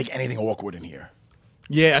wanted to make anything awkward in here.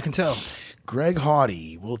 Yeah, I can tell. Greg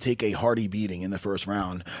Hardy will take a Hardy beating in the first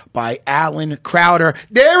round by Alan Crowder.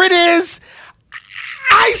 There it is.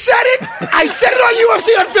 I said it. I said it on UFC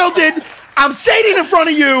Unfiltered. I'm saying it in front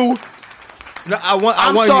of you. No,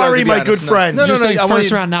 I'm sorry, my good friend. No.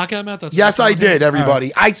 First round knockout, Matt? That's yes, I did, everybody.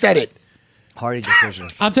 Right. I said it. Hardy decision.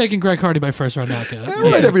 I'm taking Greg Hardy by first round knockout.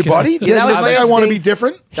 All right, everybody. Yeah, that was say I want to be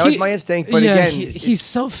different. That was my instinct, but again, he's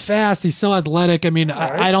so fast. He's so athletic. I mean,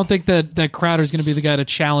 I don't think that Crowder's going to be the guy to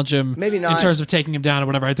challenge him. Maybe not in terms of taking him down or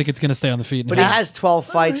whatever. I think it's going to stay on the feet. But he has 12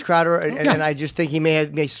 fights, Crowder, and I just think he may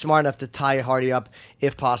be smart enough to tie Hardy up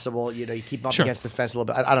if possible. You keep him up against the fence a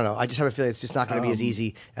little bit. I don't know. I just have a feeling it's just not going to be as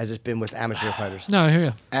easy as it's been with amateur fighters. No, I hear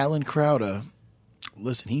you. Alan Crowder,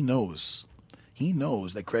 listen, he knows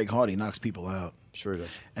that Greg Hardy knocks people out. Sure does.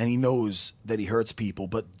 And he knows that he hurts people.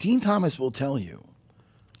 But Dean Thomas will tell you,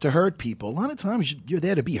 to hurt people, a lot of times you're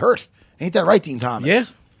there to be hurt. Ain't that right, Dean Thomas? Yeah.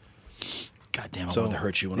 God damn, I wanted to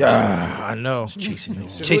hurt you. I know. Chasing me.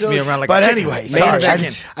 Chase me around like but a chicken. Anyway, sorry.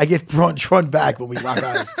 I get run back when we lock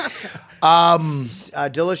eyes.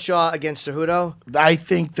 Dillashaw against Cejudo. I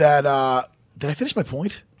think that, did I finish my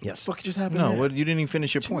point? Yes. What the fuck just happened No, there? you didn't even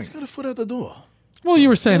finish your point. He's got a foot out the door. Well, you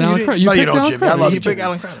were saying Alan Crowder. You picked Alan Jimmy. Crowder. I love You you, picked Jimmy.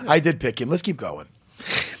 Alan Crowder. I did pick him. Let's keep going.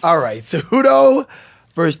 All right, Cejudo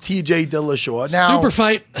versus TJ Dillashaw. Now, Super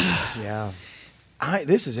fight. Yeah.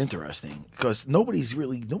 This is interesting because nobody's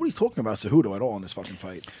talking about Cejudo at all in this fucking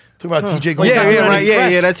fight. Talking about TJ going Yeah, down. right.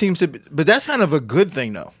 Yeah. That seems to be, but that's kind of a good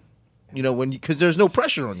thing, though. Because there's no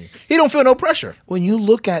pressure on you. He don't feel no pressure. When you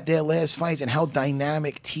look at their last fights and how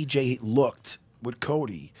dynamic TJ looked with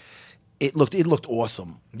Cody, it looked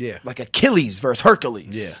awesome. Yeah. Like Achilles versus Hercules.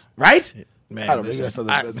 Yeah. Right? Man, I don't know. That's not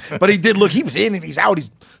the best. But he did look. He was in and he's out.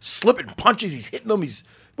 He's slipping punches. He's hitting them.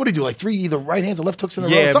 What did he do? Like 3 either right hands or left hooks in a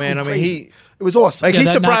row? Yeah, Something man. I mean, crazy. It was awesome. Like Yeah, he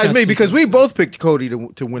that surprised knockout me because we sequence. both picked Cody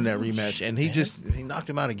to win that rematch, and he knocked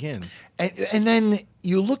him out again. And then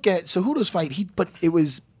you look at Cejudo's fight. But it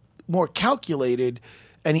was more calculated,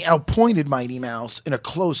 and he outpointed Mighty Mouse in a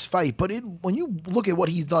close fight. But when you look at what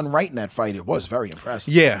he's done right in that fight, it was very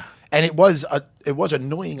impressive. Yeah, and it was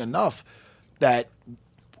annoying enough that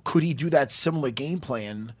could he do that similar game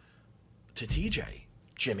plan to TJ,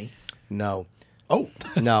 Jimmy? No. Oh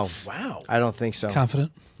no! Wow, I don't think so.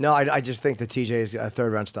 Confident? No, I just think that TJ is a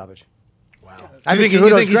third round stoppage. Wow. I you think he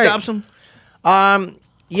great. stops him?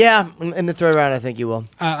 Yeah, in the third round, I think he will.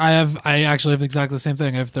 I actually have exactly the same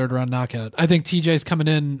thing. I have third round knockout. I think TJ's coming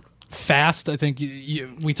in fast. I think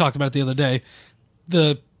we talked about it the other day.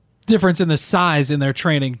 The difference in the size in their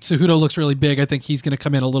training. Cejudo looks really big. I think he's going to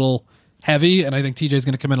come in a little heavy, and I think TJ's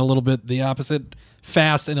going to come in a little bit the opposite,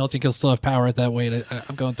 fast, and I think he'll still have power at that weight.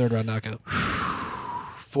 I'm going third round knockout.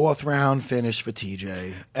 Fourth round finish for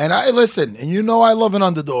TJ. And I listen, and I love an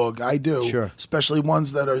underdog. I do. Sure. Especially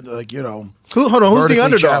ones that are like, Hold on, who's the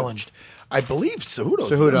underdog? Challenged. I believe Cejudo's.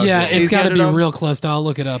 Cejudo. Yeah, He's it's got to the be underdog? real close. I'll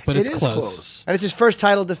look it up, but it's It is close. close. And it's his first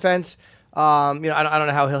title defense. I don't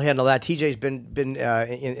know how he'll handle that. TJ's been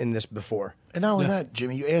in this before. And not only that,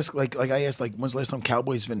 Jimmy, you ask like I asked, like, when's the last time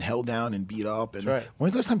Cowboy's been held down and beat up? And right.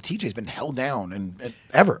 When's the last time TJ's been held down and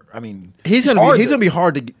ever? I mean, he's gonna be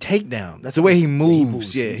hard to take down. That's the way he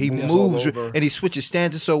moves. He moves and he switches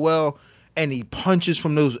stances so well, and he punches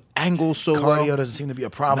from those angles so well. Cardio doesn't seem to be a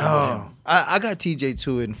problem with him. I got TJ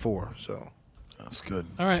 2 and 4, so that's good.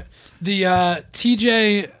 All right, the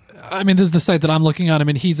TJ. I mean, this is the site that I'm looking on. I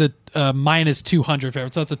mean, he's a minus 200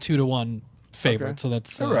 favorite, so that's a 2-1 favorite. Okay. So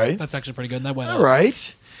that's all right. That's actually pretty good. And that went all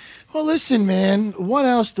right. Well, listen, man. What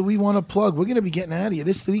else do we want to plug? We're going to be getting out of here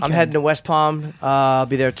this weekend. I'm heading to West Palm. I'll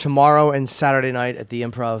be there tomorrow and Saturday night at the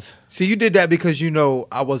Improv. See, you did that because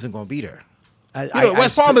I wasn't going to be there.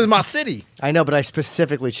 West Palm is my city. I know, but I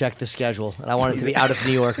specifically checked the schedule, and I wanted to be out of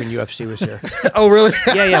New York when UFC was here. Oh, really?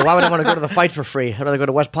 Yeah. Why would I want to go to the fight for free? I'd rather go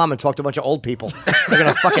to West Palm and talk to a bunch of old people. They're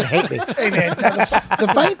going to fucking hate me. Hey, man,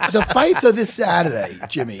 the fights are this Saturday,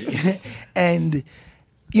 Jimmy. And,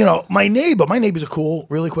 my neighbors are cool,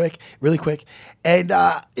 really quick. And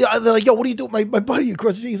they're like, yo, what do you do? My buddy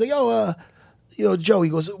across the street, he's like, Joe, he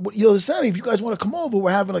goes, Saturday, if you guys want to come over, we're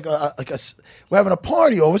having we're having a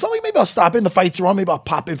party over. So maybe I'll stop in. The fights are on. Maybe I'll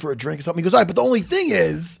pop in for a drink or something. He goes, all right, but the only thing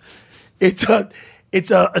is, it's like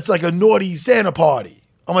a naughty Santa party.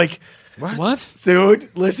 I'm like, what? Dude,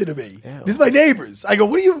 listen to me. Ew. This is my neighbors. I go,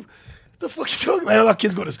 what the fuck are you talking about? Our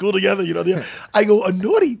kids go to school together, I go, a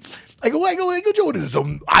naughty. I go, Joe, what is this?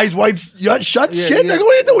 Some eyes wide shut shit? Yeah. I go,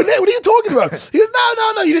 what are you doing there? What are you talking about? He goes,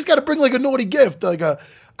 no, you just got to bring like a naughty gift. I go,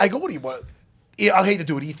 what do you want? Yeah, I hate to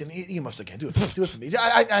do it, Ethan. You must again. Do it for me.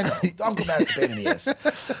 I know. Uncle Matt's a pain in the ass. I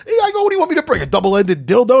go, what do you want me to bring? A double-ended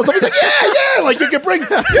dildo? Somebody's like, yeah. Like, you can bring, you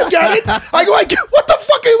got it? I go, what the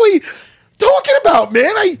fuck are we talking about,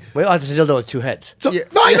 man? Wait, it's a dildo with two heads. No,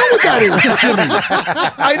 I know what that is, Jimmy.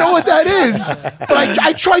 I know what that is. But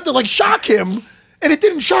I tried to, shock him, and it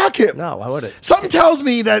didn't shock him. No, why would it? Something tells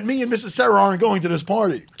me that me and Mrs. Sarah aren't going to this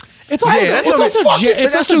party. It's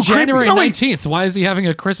also January 19th. Why is he having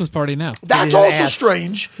a Christmas party now? That's also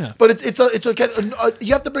strange. Yeah. But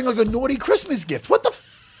you have to bring a naughty Christmas gift. What the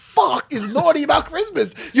fuck is naughty about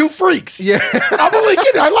Christmas? You freaks. Yeah. I'm only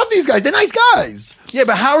kidding. I love these guys. They're nice guys. Yeah,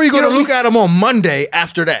 but how are you going to look at them on Monday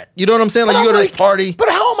after that? You know what I'm saying? Like, you go to this party. But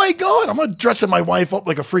how am I going? I'm not dressing my wife up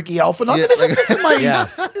like a freaky elf or nothing. This is my... Yeah.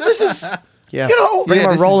 This is... Yeah. Bring him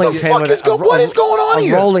a rolling pin. What is going on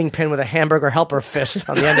here? A rolling pin with a hamburger helper fist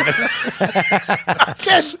on the end of it.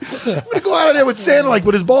 I'm gonna go out of there with Santa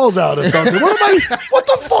with his balls out or something. What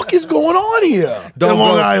the fuck is going on here? Don't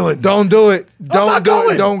Long Island. Don't do it. Don't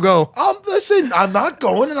go. Listen, I'm not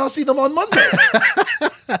going, and I'll see them on Monday.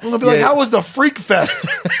 I'm gonna be like, how was the Freak Fest?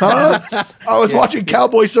 Huh? I was watching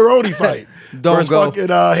Cowboy Cerrone fight. Don't go. Fucking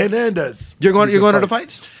Hernandez. You're going to the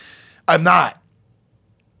fights? I'm not.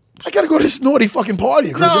 I gotta go to this naughty fucking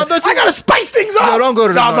party. No, I gotta spice things up. No, don't go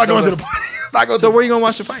to the I'm not going to the party. So where are you gonna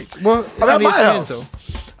watch the fights? Well, I'm at my house.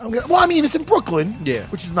 It's in Brooklyn. Yeah.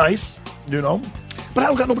 Which is nice, But I don't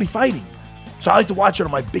got nobody fighting. So I like to watch it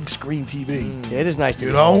on my big screen TV. Yeah, it is nice to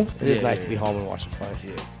be home. It is nice to be home and watch the fight.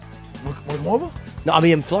 Yeah. We're come over? No, I'll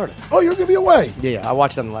be in Florida. Oh, you're gonna be away? Yeah, I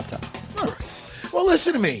watch it on the laptop. All right. Well,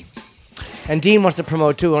 listen to me. And Dean wants to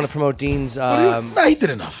promote too. I want to promote Dean's. He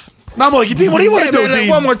did enough. No, I'm like, Dean, what do you want to do, Dean?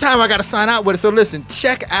 One more time, I got to sign out with it. So listen,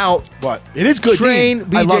 check out what it is good.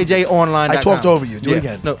 TrainBJJOnline.com. I talked over you. Do it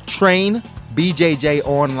again. No,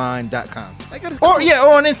 TrainBJJOnline.com. Or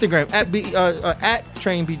on Instagram at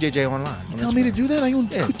TrainBJJOnline. Tell me to do that. I own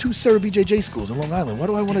two Sarah BJJ schools in Long Island. Why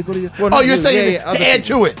do I want to go to your? Well, you're saying to add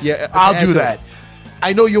to it? Yeah, I'll do that.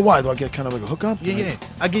 I know you're why. Do I get kind of like a hookup? Yeah.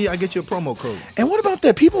 I get you a promo code. And what about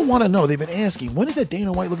that? People want to know. They've been asking. When is that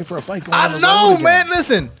Dana White looking for a fight going on? I know, man.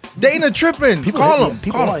 Listen, Dana tripping. People call him.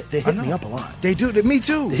 They hit me up a lot. They do. Me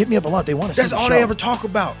too. They hit me up a lot. They want to see the show. That's all they ever talk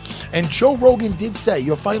about. And Joe Rogan did say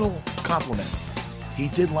your final compliment. He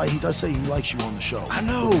does say he likes you on the show. I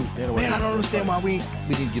know. Man, I don't understand why we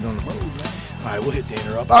didn't get on the road, man. All right, we'll hit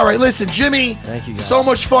Dana up. All right, listen, Jimmy. Thank you, guys. So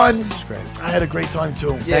much fun. This is great. I had a great time,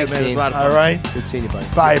 too. Yeah, Thanks, man, it was a lot of fun. All right. Good seeing you, buddy.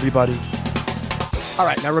 Bye, everybody. All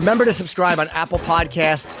right, now remember to subscribe on Apple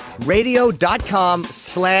Podcasts,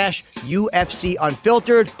 radio.com/UFC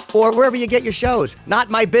Unfiltered, or wherever you get your shows.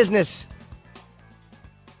 Not my business.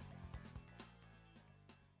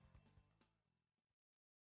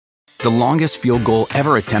 The longest field goal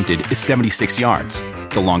ever attempted is 76 yards.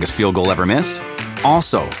 The longest field goal ever missed?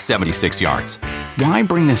 Also 76 yards. Why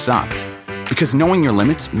bring this up? Because knowing your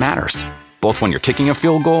limits matters, both when you're kicking a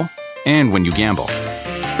field goal and when you gamble.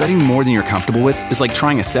 Betting more than you're comfortable with is like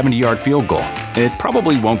trying a 70-yard field goal. It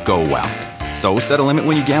probably won't go well. So set a limit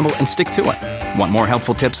when you gamble and stick to it. Want more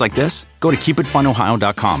helpful tips like this? Go to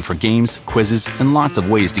keepitfunohio.com for games, quizzes, and lots of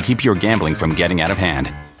ways to keep your gambling from getting out of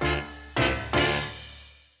hand.